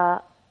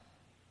the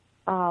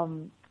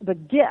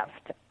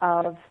gift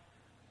of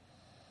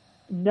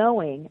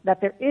knowing that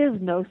there is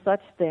no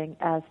such thing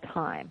as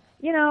time.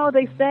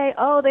 They say,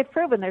 they've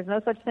proven there's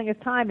no such thing as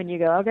time, and you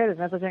go, okay, there's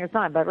no such thing as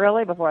time. But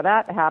really, before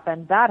that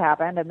happened,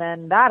 and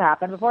then that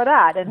happened before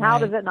that. And how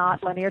does it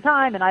not linear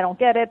time? And I don't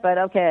get it, but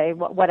okay,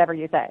 whatever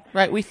you say.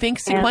 Right, we think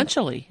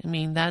sequentially.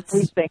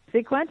 We think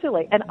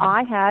sequentially. And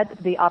I had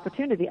the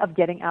opportunity of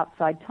getting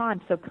outside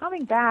time. So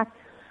coming back,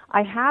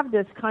 I have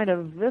this kind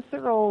of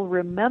visceral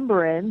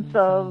remembrance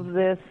of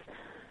this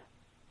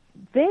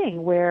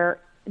thing where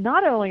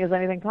not only is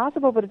anything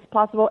possible, but it's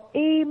possible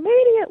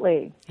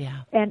immediately.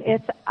 Yeah. And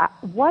it's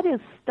what is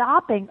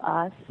stopping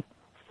us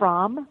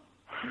from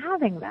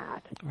having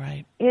that.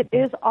 Right. It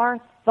is our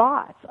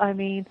thoughts. I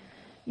mean,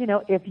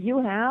 if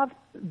you have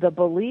the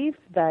belief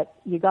that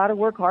you got to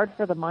work hard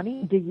for the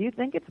money, do you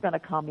think it's going to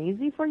come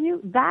easy for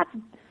you?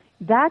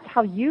 That's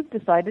how you've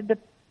decided to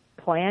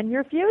plan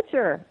your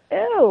future.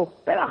 Ew.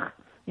 Ugh,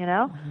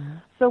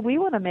 So we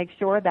want to make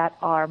sure that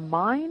our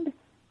mind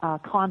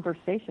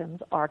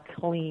conversations are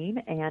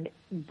clean and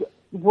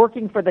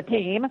working for the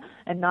team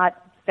and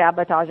not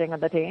sabotaging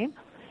of the team.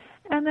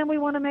 And then we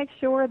want to make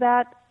sure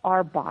that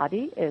our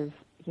body is,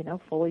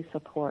 fully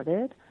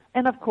supported.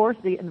 And of course,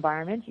 the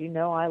environment,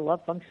 I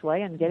love feng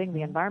shui and getting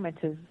the environment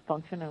to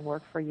function and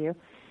work for you.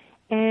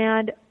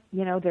 And,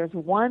 there's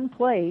one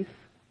place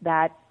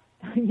that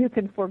you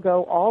can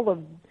forego all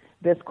of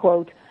this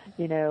quote,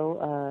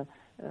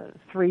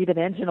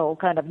 three-dimensional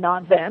kind of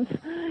nonsense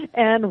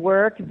and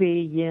work the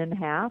yin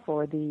half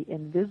or the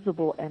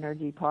invisible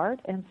energy part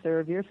and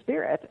serve your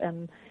spirit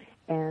and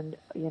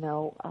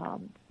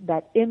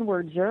that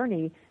inward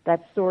journey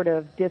that sort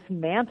of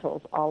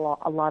dismantles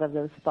a lot of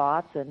those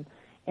thoughts and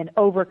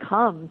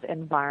overcomes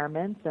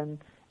environments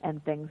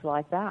and things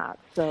like that.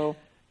 So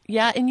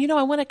yeah, and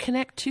I want to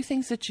connect two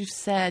things that you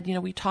said.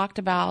 We talked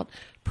about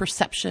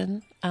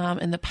perception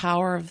and the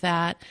power of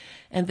that,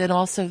 and then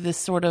also this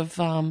sort of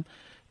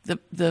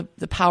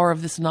the power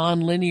of this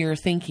nonlinear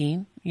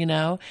thinking,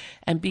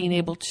 and being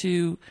able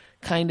to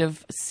kind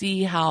of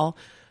see how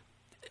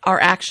our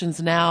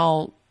actions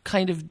now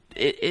kind of,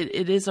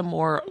 it is a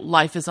more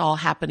life is all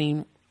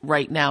happening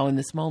right now in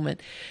this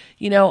moment.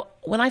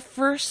 When I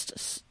first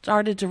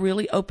started to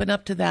really open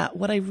up to that,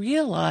 what I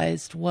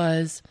realized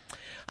was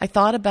I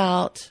thought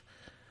about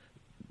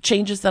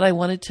changes that I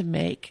wanted to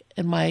make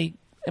in my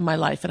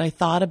life. And I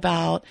thought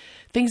about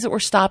things that were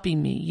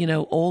stopping me,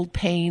 old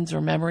pains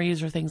or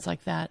memories or things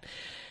like that.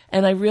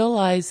 And I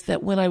realized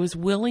that when I was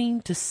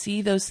willing to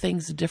see those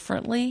things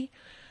differently,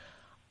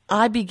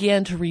 I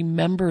began to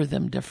remember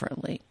them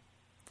differently.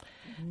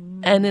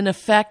 And in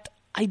effect,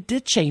 I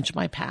did change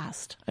my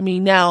past. I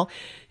mean, now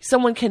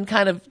someone can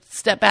kind of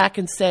step back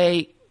and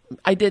say,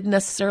 I didn't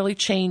necessarily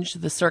change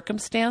the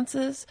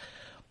circumstances,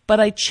 but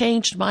I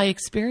changed my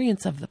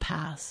experience of the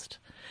past.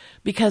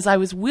 Because I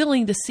was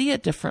willing to see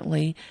it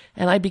differently,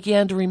 and I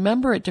began to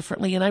remember it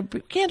differently, and I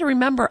began to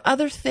remember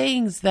other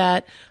things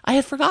that I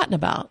had forgotten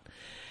about.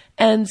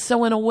 And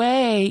so in a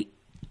way,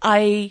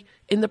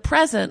 in the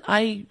present,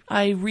 I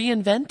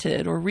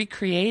reinvented or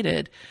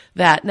recreated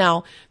that.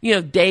 Now,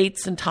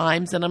 dates and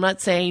times, and I'm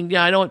not saying,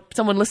 I don't want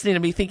someone listening to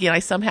me thinking I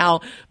somehow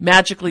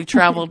magically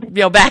traveled,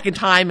 back in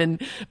time and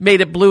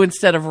made it blue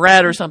instead of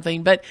red or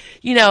something. But,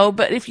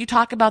 but if you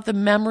talk about the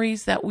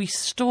memories that we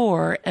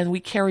store and we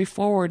carry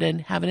forward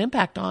and have an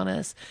impact on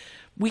us,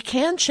 we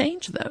can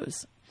change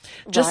those.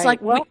 Just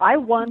right. like I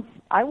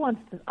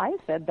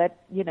said that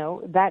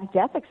that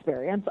death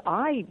experience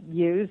I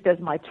used as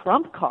my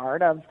trump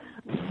card of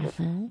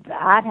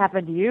that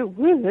happened to you,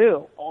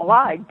 woohoo! Oh,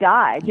 I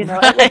died. It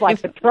was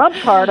like the trump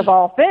card of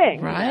all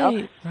things.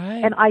 Right.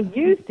 And I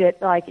used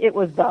it like it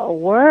was the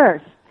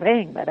worst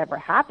thing that ever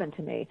happened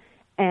to me.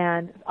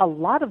 And a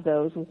lot of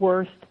those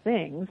worst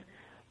things,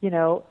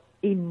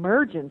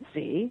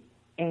 emergency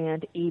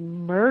and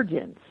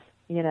emergence.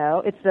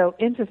 It's so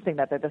interesting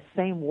that they're the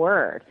same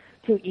word.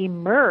 To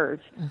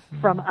emerge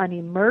from an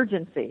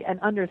emergency and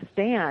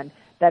understand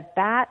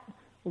that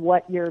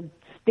what you're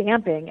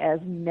stamping as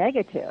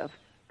negative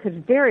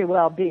could very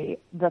well be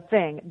the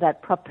thing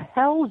that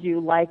propels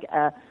you like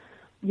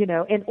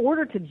in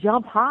order to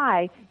jump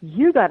high,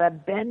 you got to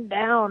bend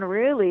down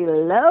really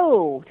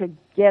low to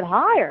get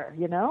higher,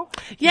 Yeah.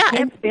 You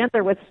can't stand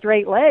there with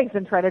straight legs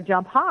and try to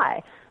jump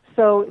high.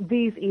 So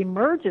these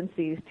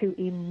emergencies to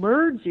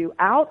emerge you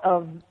out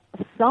of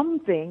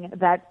something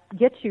that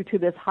gets you to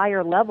this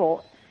higher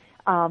level.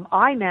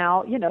 I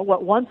now,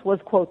 what once was,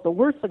 quote, the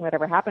worst thing that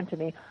ever happened to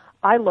me,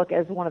 I look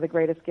as one of the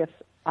greatest gifts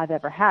I've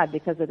ever had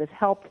because it has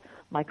helped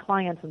my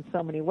clients in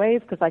so many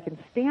ways because I can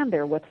stand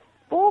there with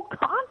full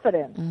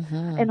confidence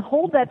and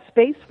hold that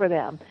space for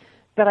them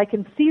that I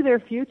can see their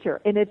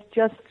future. And it's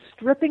just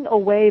stripping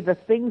away the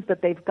things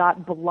that they've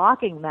got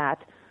blocking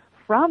that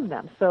from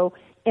them. So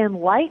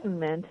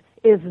enlightenment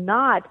is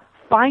not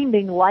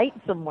finding light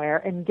somewhere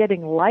and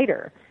getting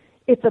lighter.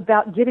 It's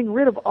about getting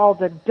rid of all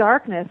the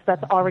darkness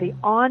that's already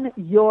on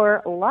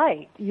your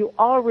light. You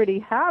already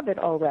have it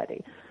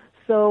already.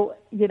 So,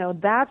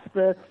 that's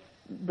the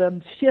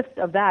shift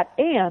of that.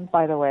 And,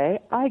 by the way,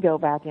 I go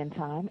back in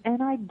time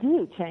and I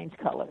do change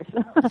colors.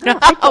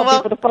 I tell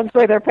people to feng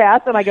shui their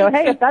past, and I go,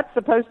 hey, if that's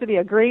supposed to be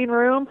a green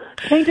room,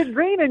 paint it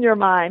green in your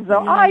mind. So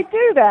I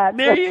do that.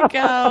 There you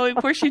go. Of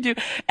course you do.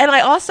 And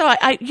I also,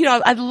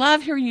 I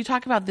love hearing you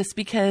talk about this,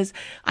 because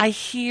I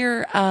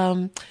hear,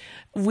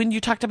 when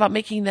you talked about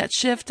making that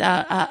shift,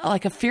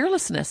 like a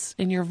fearlessness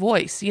in your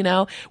voice,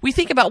 we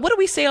think about, what do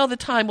we say all the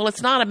time? Well,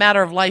 it's not a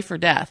matter of life or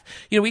death.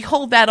 We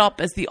hold that up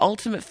as the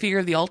ultimate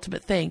fear, the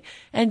ultimate thing.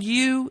 And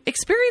you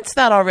experienced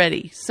that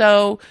already.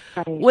 So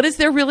what is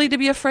there really to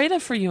be afraid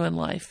of for you in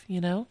life,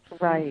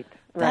 Right.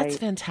 That's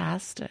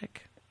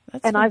fantastic.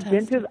 And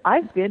fantastic.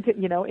 I've been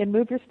to, in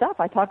Move Your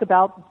Stuff, I talk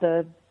about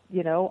there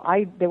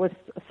was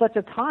such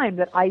a time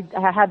that I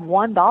had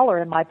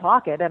 $1 in my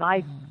pocket, and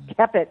I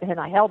kept it and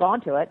I held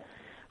on to it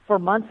for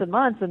months and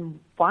months. And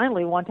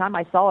finally, one time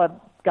I saw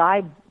a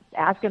guy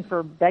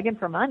begging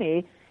for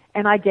money,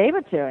 and I gave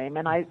it to him.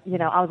 And I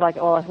was like,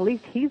 well, at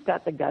least he's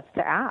got the guts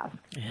to ask.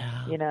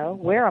 Yeah.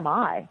 Where am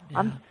I?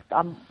 Yeah.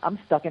 I'm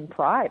stuck in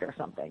pride or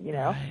something,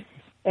 Right.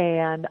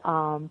 And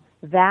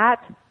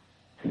that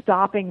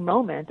stopping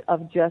moment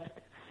of just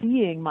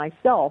seeing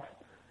myself,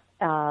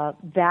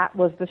 that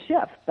was the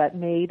shift that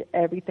made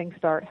everything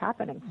start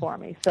happening for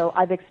me. So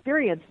I've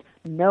experienced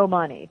no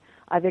money.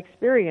 I've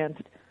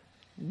experienced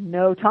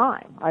no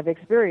time. I've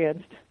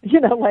experienced,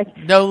 no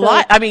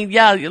light. I mean,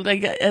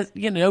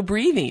 no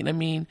breathing. I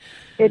mean,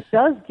 it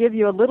does give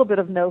you a little bit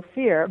of no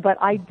fear,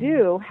 but I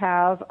do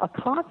have a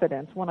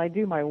confidence when I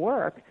do my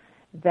work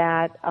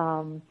that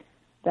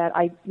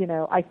I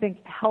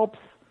think helps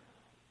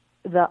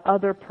the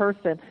other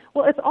person.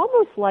 Well, it's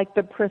almost like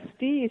the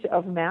prestige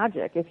of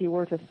magic, if you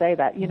were to say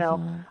that.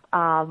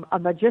 A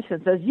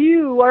magician says,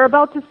 you are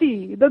about to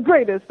see the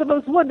greatest, the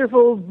most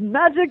wonderful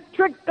magic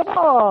trick of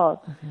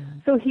all.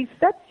 So he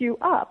sets you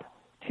up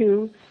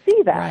to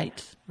see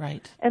that.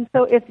 Right. And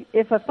so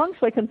if a feng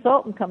shui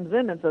consultant comes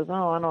in and says,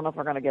 I don't know if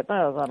we're going to get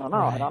those, I don't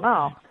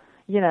know,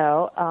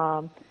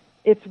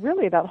 it's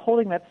really about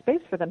holding that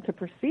space for them to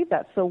perceive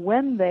that. So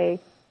when they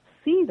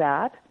see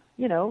that,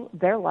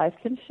 their life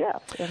can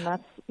shift. And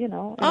that's, in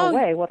a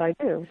way, what I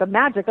do. The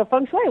magic of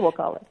feng shui, we'll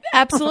call it.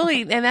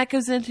 Absolutely. And that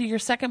goes into your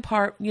second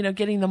part,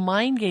 getting the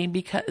mind game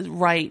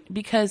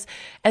because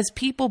as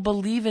people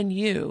believe in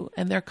you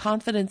and their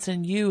confidence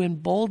in you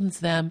emboldens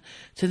them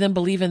to then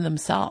believe in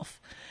themselves.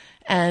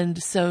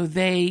 And so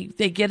they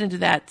get into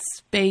that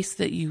space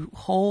that you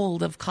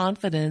hold of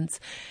confidence.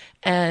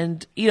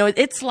 And,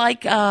 it's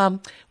like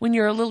when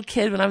you're a little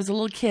kid, when I was a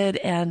little kid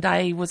and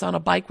I was on a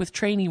bike with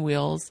training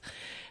wheels,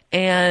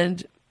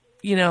 and,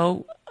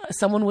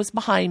 someone was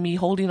behind me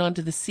holding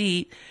onto the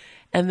seat.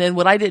 And then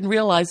what I didn't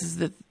realize is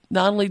that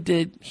not only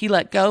did he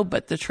let go,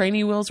 but the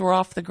training wheels were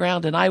off the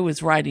ground and I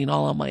was riding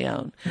all on my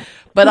own.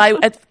 But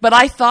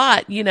I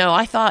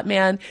thought,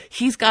 man,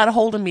 he's got a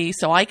hold of me,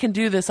 so I can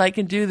do this.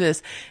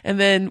 And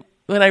then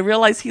when I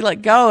realized he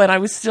let go and I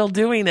was still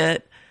doing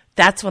it,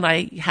 that's when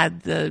I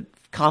had the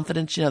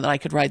confidence, that I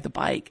could ride the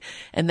bike.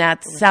 And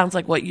that sounds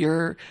like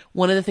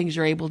one of the things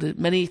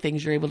many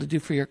things you're able to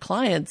do for your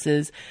clients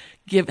is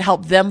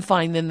help them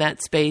find in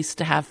that space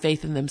to have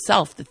faith in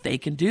themselves that they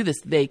can do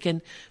this. They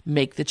can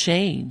make the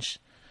change.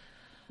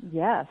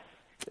 Yes.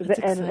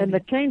 And the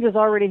change is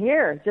already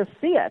here. Just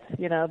see it.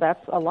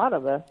 That's a lot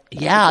of the.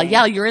 Yeah.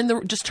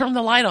 You're just turn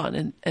the light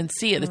on and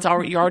see it. It's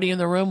already, you're already in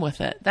the room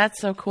with it.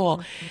 That's so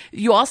cool.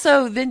 You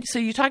also so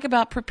you talk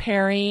about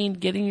preparing,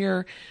 getting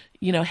your,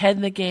 head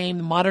in the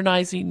game,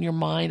 modernizing your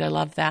mind. I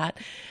love that.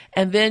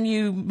 And then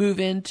you move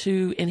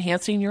into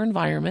enhancing your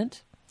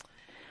environment.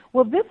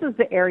 Well, this is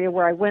the area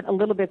where I went a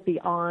little bit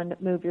beyond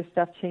Move Your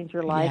Stuff, Change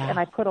Your Life, and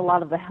I put a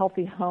lot of the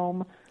healthy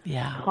home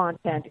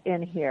content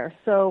in here.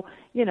 So,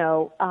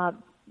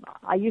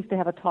 I used to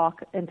have a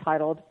talk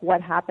entitled,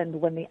 What Happened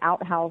When the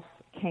Outhouse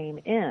Came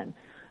In?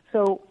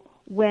 So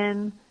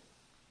when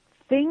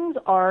things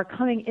are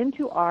coming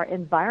into our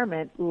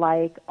environment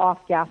like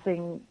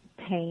off-gassing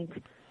paint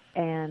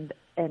and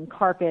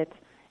carpet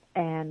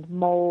and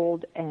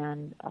mold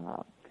and,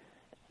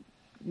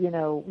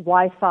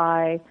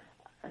 Wi-Fi,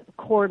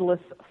 cordless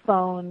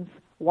phones,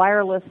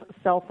 wireless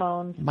cell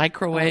phones,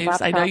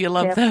 microwaves. I know you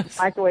love those.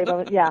 Microwave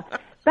ovens, yeah.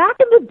 Back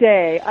in the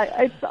day,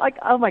 it's like,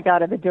 oh my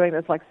God, I've been doing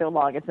this like so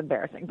long, it's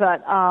embarrassing.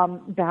 But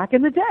back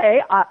in the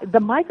day, the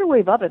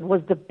microwave oven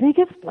was the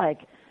biggest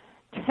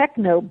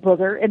techno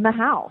booger in the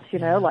house.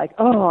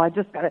 I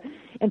just got it.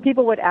 And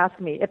people would ask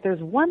me if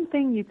there's one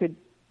thing you could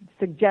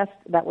suggest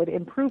that would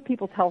improve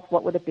people's health,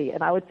 what would it be?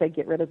 And I would say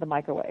get rid of the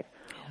microwave.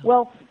 Yeah.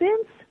 Well,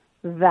 since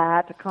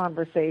that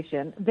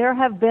conversation, there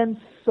have been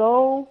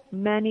so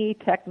many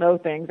techno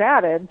things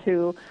added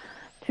to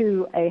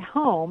a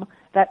home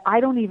that I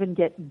don't even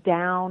get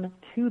down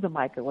to the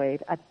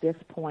microwave at this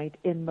point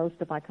in most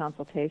of my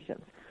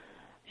consultations.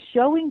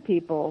 Showing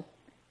people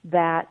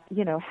that,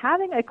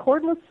 having a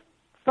cordless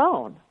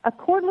phone. A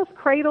cordless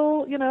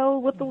cradle,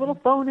 with the little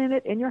phone in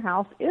it in your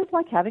house is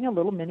like having a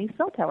little mini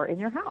cell tower in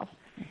your house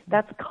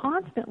that's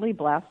constantly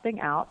blasting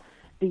out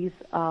these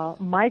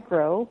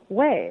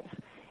microwaves,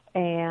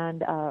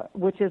 and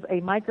which is a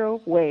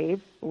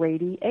microwave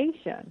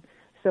radiation.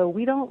 So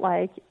we don't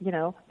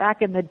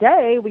back in the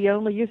day, we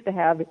only used to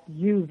have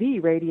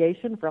UV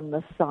radiation from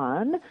the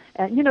sun.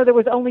 And, there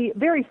was only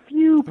very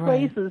few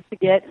places to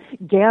get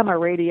gamma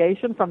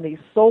radiation from these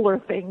solar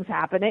things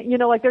happening.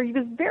 There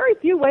was very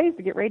few ways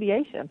to get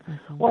radiation.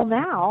 Mm-hmm. Well,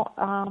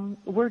 now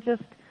we're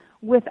just,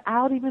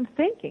 without even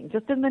thinking,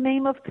 just in the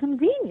name of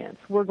convenience,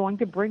 we're going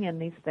to bring in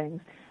these things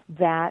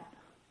that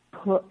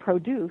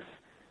produce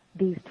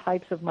these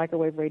types of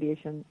microwave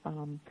radiation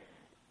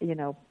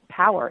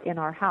power in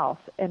our house.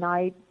 And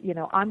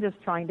I'm just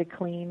trying to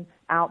clean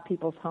out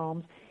people's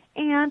homes.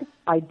 And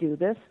I do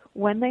this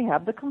when they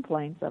have the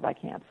complaints of I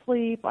can't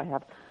sleep, I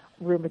have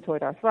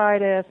rheumatoid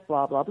arthritis,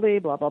 blah, blah, blah,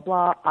 blah, blah,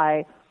 blah.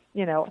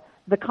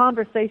 The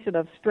conversation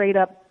of straight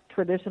up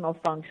traditional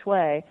feng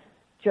shui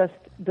just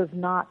does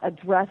not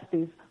address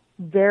these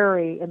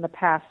in the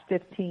past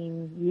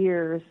 15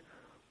 years,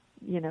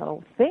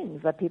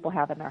 things that people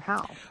have in their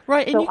house.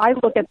 Right. So I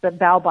look at the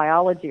Bao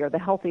Biology or the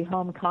Healthy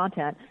Home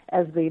content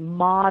as the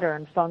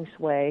modern feng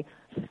shui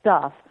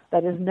stuff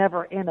that is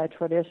never in a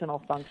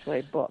traditional feng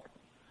shui book.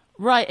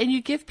 Right. And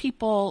you give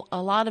people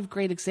a lot of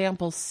great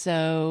examples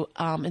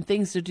and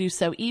things to do.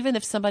 So even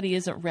if somebody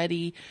isn't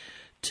ready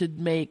to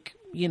make,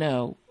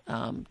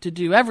 to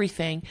do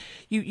everything,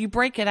 you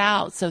break it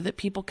out so that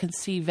people can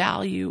see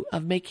value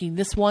of making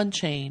this one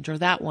change or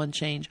that one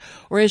change.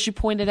 Or as you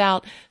pointed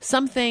out,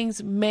 some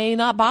things may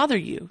not bother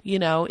you.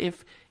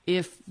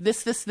 If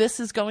this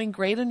is going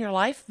great in your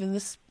life, then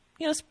this,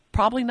 it's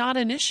probably not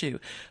an issue.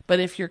 But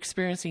if you're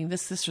experiencing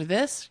this, or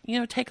this,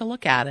 take a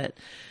look at it.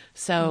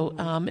 So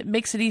it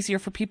makes it easier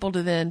for people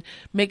to then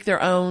make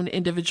their own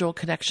individual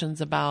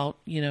connections about,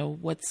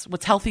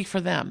 what's healthy for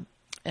them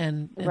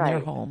and in their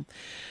home,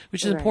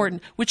 which is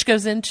important, which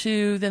goes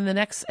into then the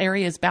next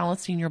area is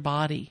balancing your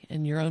body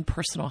and your own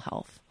personal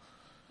health.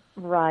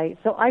 Right.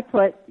 So I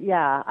put,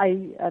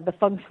 the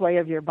feng shui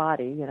of your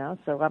body,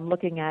 so I'm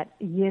looking at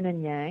yin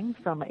and yang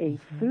from a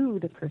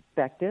food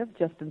perspective,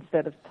 just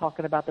instead of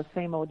talking about the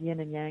same old yin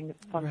and yang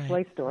feng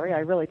shui story. I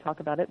really talk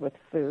about it with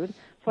food.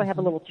 So I have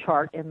a little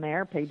chart in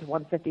there, page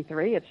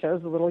 153. It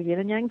shows a little yin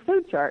and yang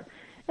food chart.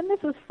 And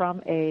this is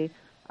from a,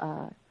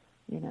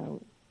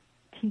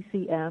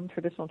 TCM,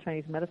 traditional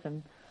Chinese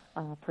medicine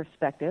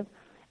perspective.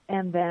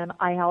 And then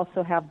I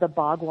also have the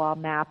Bagua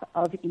map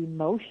of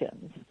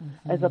emotions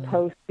as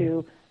opposed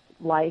to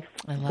life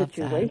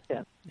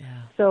situations.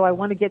 Yeah. So I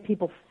want to get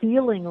people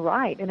feeling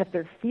right. And if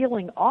they're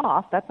feeling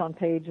off, that's on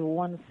page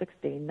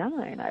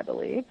 169, I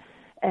believe.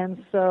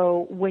 And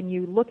so when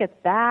you look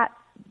at that,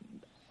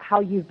 how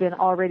you've been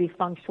already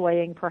feng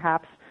shuiing,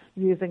 perhaps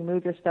using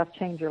Move Your Stuff,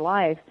 Change Your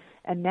Life,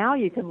 and now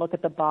you can look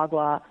at the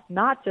Bagua,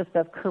 not just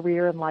of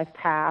career and life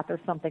path or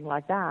something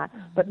like that,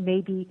 but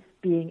maybe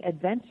being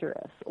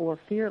adventurous or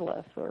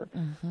fearless or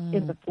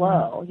in the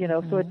flow,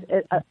 so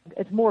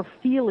it's more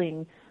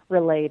feeling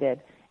related.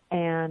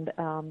 And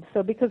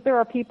so because there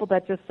are people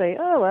that just say,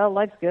 oh, well,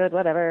 life's good,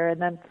 whatever,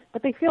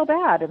 but they feel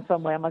bad in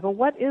some way. I'm like, well,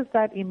 what is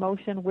that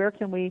emotion? Where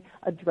can we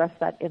address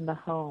that in the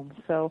home?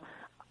 So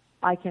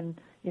I can,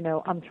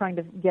 I'm trying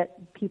to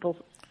get people's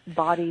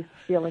bodies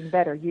feeling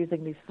better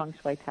using these feng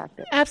shui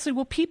tactics. Absolutely.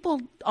 Well,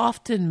 people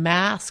often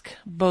mask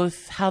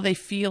both how they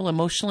feel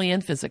emotionally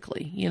and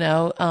physically.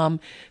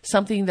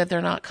 Something that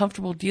they're not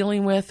comfortable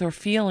dealing with or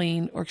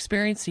feeling or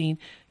experiencing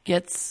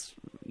gets,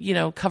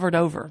 covered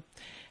over.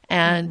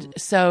 And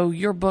so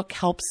your book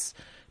helps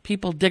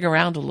people dig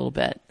around a little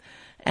bit.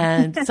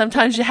 And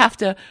sometimes you have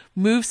to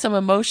move some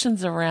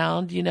emotions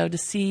around, to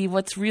see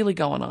what's really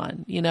going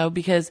on,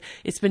 because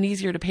it's been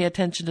easier to pay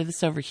attention to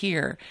this over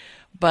here.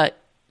 But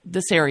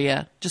this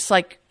area, just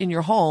like in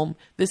your home,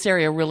 this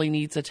area really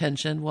needs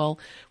attention,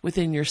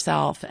 within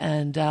yourself.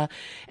 And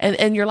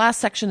your last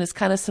section is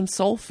kind of some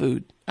soul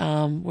food,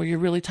 where you're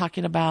really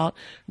talking about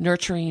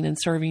nurturing and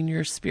serving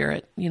your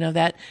spirit,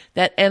 that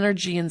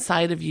energy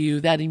inside of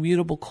you, that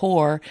immutable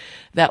core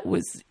that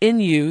was in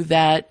you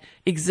that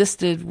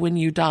existed when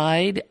you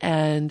died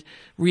and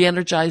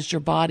re-energized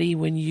your body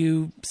when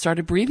you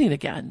started breathing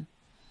again.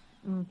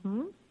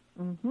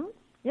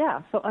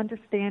 Yeah. So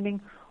understanding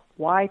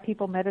why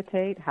people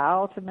meditate,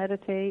 how to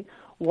meditate,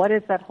 what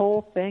is that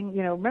whole thing,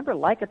 remember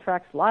like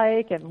attracts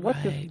like, and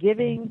what's this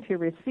giving to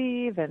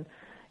receive. And,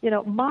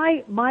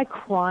 my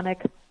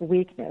chronic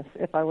weakness,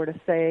 if I were to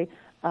say,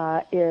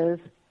 is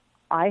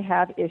I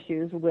have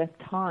issues with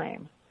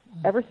time.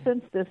 Ever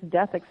since this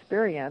death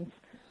experience,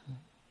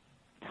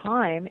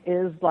 time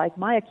is like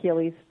my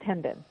Achilles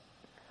tendon.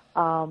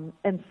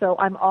 And so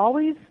I'm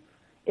always,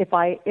 if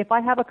I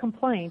have a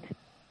complaint,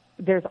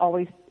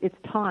 it's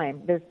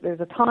time.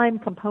 There's a time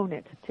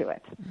component to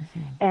it.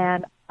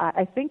 And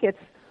I think it's,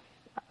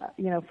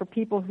 for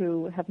people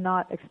who have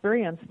not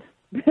experienced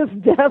this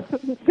death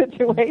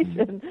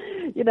situation,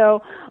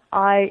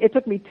 it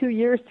took me 2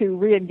 years to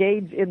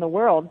re-engage in the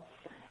world.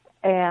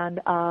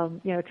 and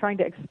trying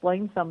to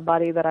explain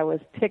somebody that I was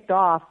ticked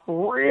off,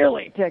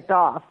 really ticked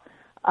off,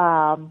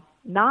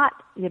 not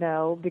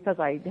because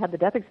I had the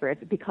death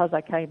experience, because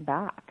I came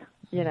back.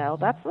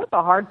 That's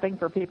a hard thing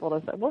for people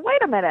to say. Well,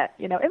 wait a minute,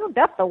 isn't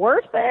death the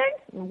worst thing?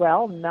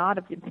 Well, not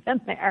if you've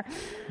been there.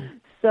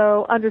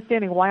 So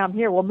understanding why I'm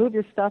here, well, Move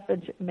Your Stuff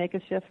and Make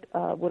a Shift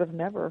would have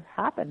never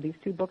happened. These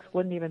two books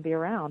wouldn't even be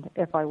around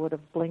if I would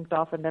have blinked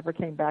off and never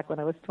came back when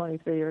I was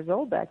 23 years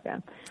old back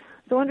then.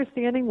 So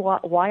understanding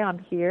why I'm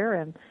here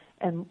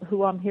and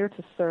who I'm here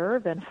to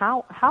serve and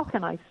how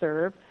can I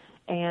serve,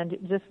 and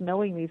just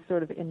knowing these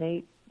sort of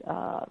innate,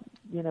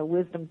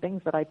 wisdom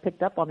things that I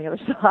picked up on the other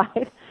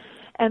side.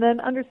 And then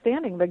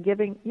understanding the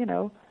giving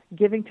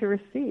to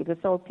receive. And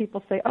so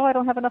people say, oh, I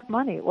don't have enough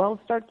money. Well,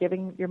 start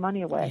giving your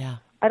money away. Yeah.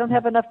 I don't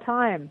have enough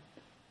time.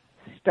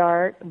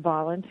 Start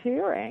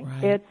volunteering.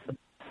 Right. It's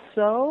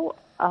so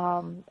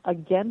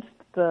against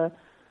the,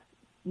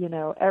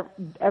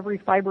 every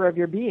fiber of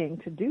your being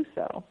to do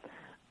so.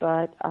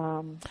 But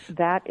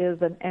that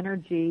is an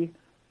energy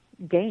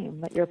game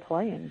that you're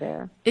playing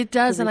there. It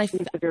does, and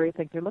the very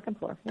thing you're looking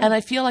for. Yeah. And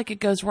I feel like it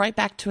goes right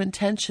back to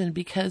intention,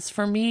 because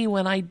for me,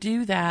 when I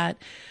do that,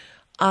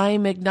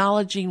 I'm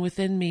acknowledging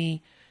within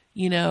me,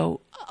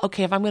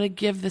 okay, if I'm going to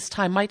give this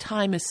time, my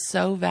time is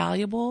so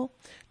valuable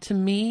to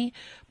me,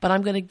 but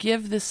I'm going to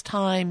give this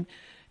time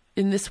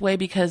in this way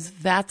because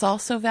that's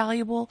also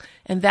valuable,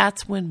 and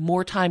that's when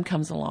more time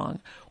comes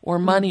along, or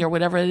money, or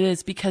whatever it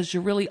is, because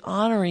you're really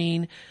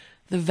honoring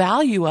the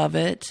value of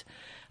it.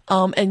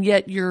 And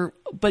yet you're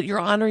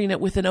honoring it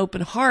with an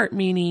open heart,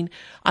 meaning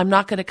I'm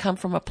not going to come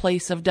from a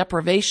place of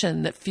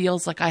deprivation that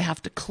feels like I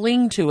have to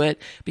cling to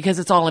it because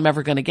it's all I'm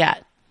ever going to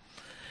get.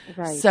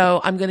 Right.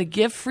 So I'm going to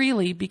give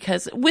freely,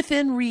 because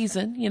within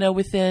reason,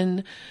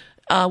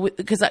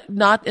 because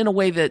not in a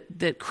way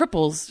that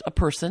cripples a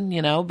person,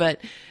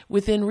 but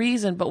within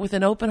reason, but with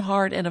an open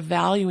heart and a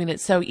valuing it.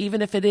 So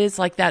even if it is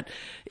like that,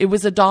 it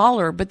was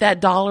 $1, but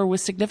that dollar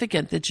was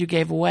significant that you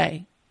gave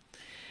away.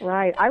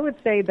 Right. I would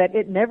say that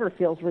it never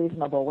feels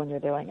reasonable when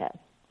you're doing it.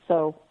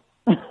 So,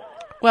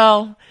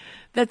 well,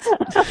 that's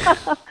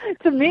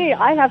to me,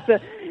 I have to,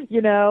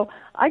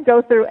 I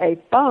go through a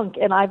funk,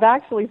 and I've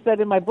actually said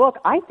in my book,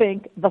 I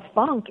think the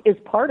funk is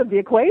part of the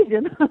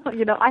equation.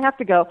 I have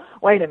to go,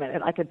 wait a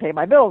minute, I can pay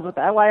my bills with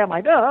that. Why am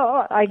I?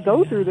 I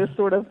go through this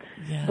sort of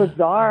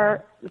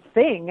bizarre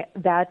thing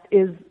that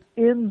is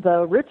in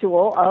the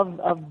ritual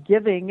of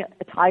giving,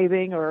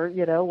 tithing, or,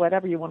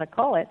 whatever you want to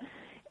call it.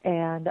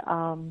 And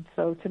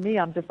so to me,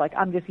 I'm just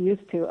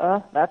used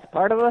to that's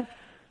part of the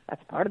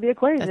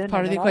equation. That's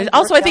part of the equation.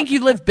 Also, I think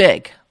you live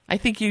big. I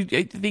think you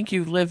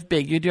live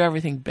big. You do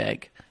everything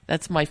big.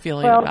 That's my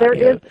feeling about you. Well, there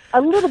is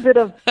a little bit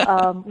of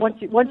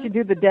once you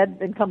do the dead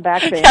and come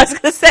back thing. I was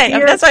going to say,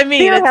 that's what I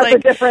mean. Fear it's has like a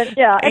different,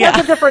 it's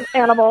a different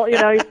animal.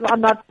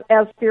 I'm not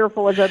as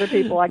fearful as other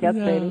people, I guess,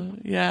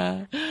 maybe.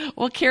 Yeah.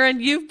 Well,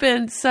 Karen, you've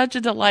been such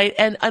a delight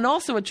and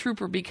also a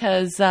trooper,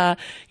 because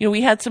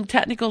we had some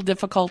technical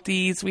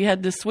difficulties. We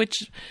had to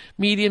switch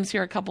mediums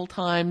here a couple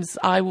times.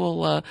 I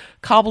will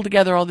cobble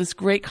together all this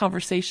great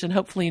conversation,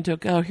 hopefully into a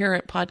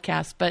coherent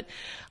podcast. But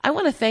I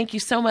want to thank you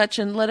so much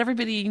and let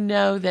everybody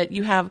know that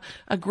you have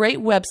a great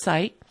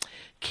website,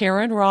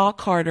 Karen Rauch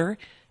Carter,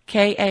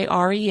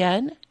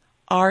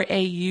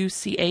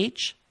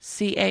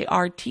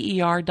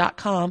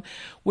 KarenRauchCarter.com,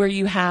 where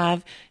you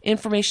have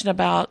information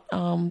about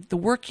the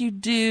work you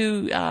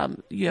do.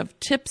 You have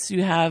tips,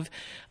 you have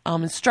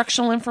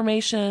instructional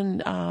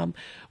information,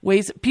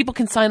 ways people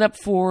can sign up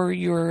for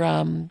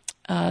your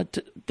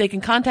they can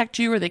contact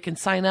you, or they can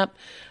sign up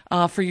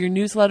for your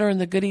newsletter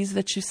and the goodies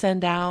that you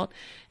send out,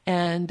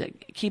 and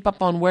keep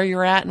up on where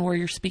you're at and where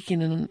you're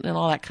speaking and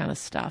all that kind of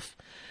stuff.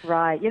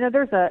 Right.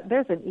 There's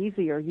an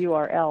easier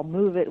URL,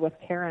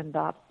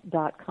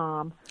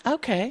 moveitwithkaren.com.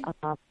 Okay.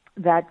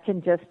 That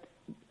can just,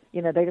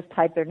 they just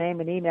type their name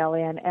and email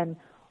in, and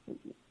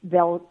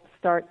they'll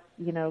start,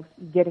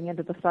 getting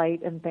into the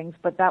site and things.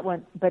 But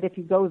if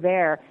you go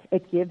there,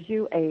 it gives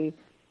you a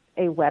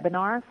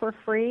webinar for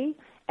free,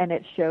 and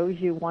it shows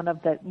you one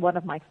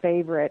of my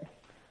favorite,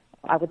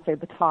 I would say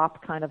the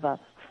top kind of a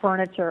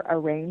furniture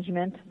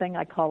arrangement thing.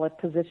 I call it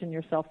Position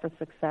Yourself for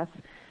Success,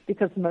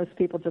 because most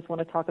people just want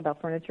to talk about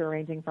furniture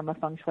arranging from a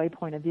feng shui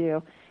point of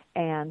view.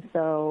 And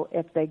so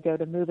if they go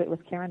to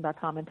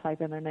moveitwithkaren.com and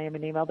type in their name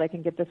and email, they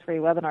can get this free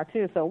webinar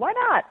too. So why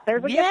not?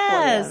 There's a gift for you.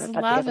 Yes,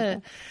 love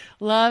it.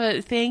 Love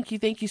it. Thank you.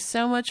 Thank you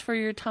so much for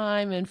your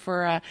time and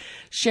for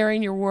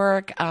sharing your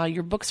work.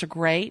 Your books are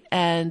great.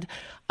 And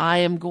I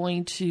am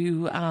going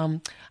to,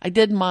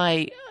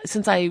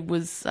 since I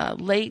was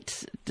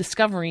late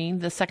discovering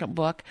the second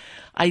book,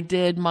 I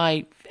do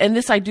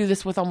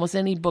this with almost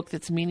any book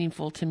that's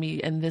meaningful to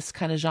me in this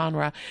kind of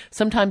genre.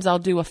 Sometimes I'll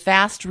do a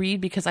fast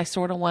read because I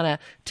sort of want to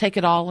take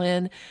it all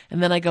in,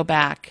 and then I go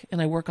back and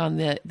I work on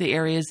the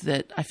areas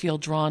that I feel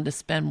drawn to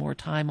spend more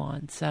time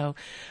on. So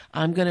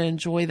I'm going to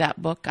enjoy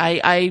that book.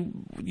 I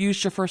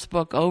used your first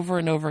book over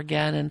and over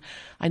again, and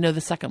I know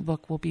the second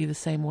book will be the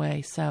same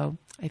way. So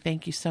I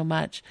thank you so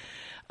much.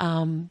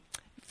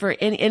 for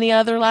any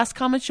other last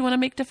comments you want to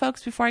make to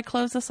folks before I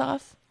close this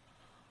off?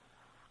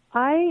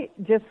 I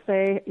just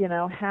say,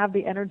 have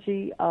the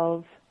energy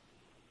of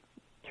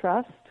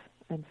trust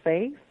and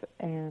faith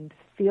and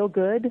feel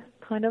good,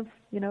 kind of,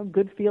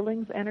 good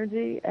feelings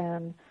energy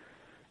and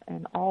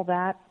all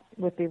that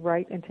with the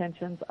right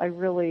intentions. I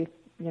really,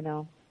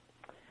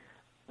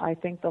 I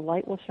think the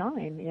light will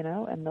shine,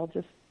 and they'll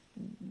just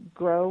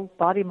grow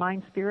body,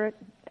 mind, spirit,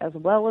 as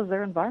well as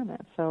their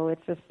environment. So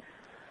it's just,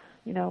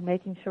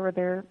 making sure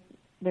they're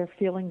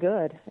feeling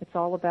good. It's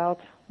all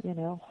about,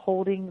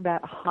 holding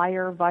that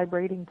higher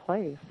vibrating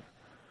place.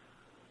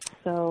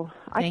 So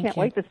I can't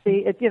wait to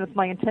see it. It's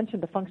my intention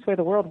to feng shui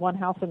the world one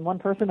house and one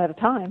person at a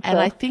time. And so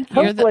I think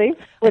you're the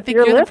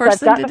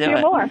person to do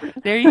it. More.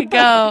 There you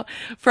go.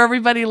 For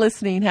everybody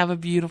listening, have a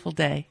beautiful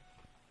day.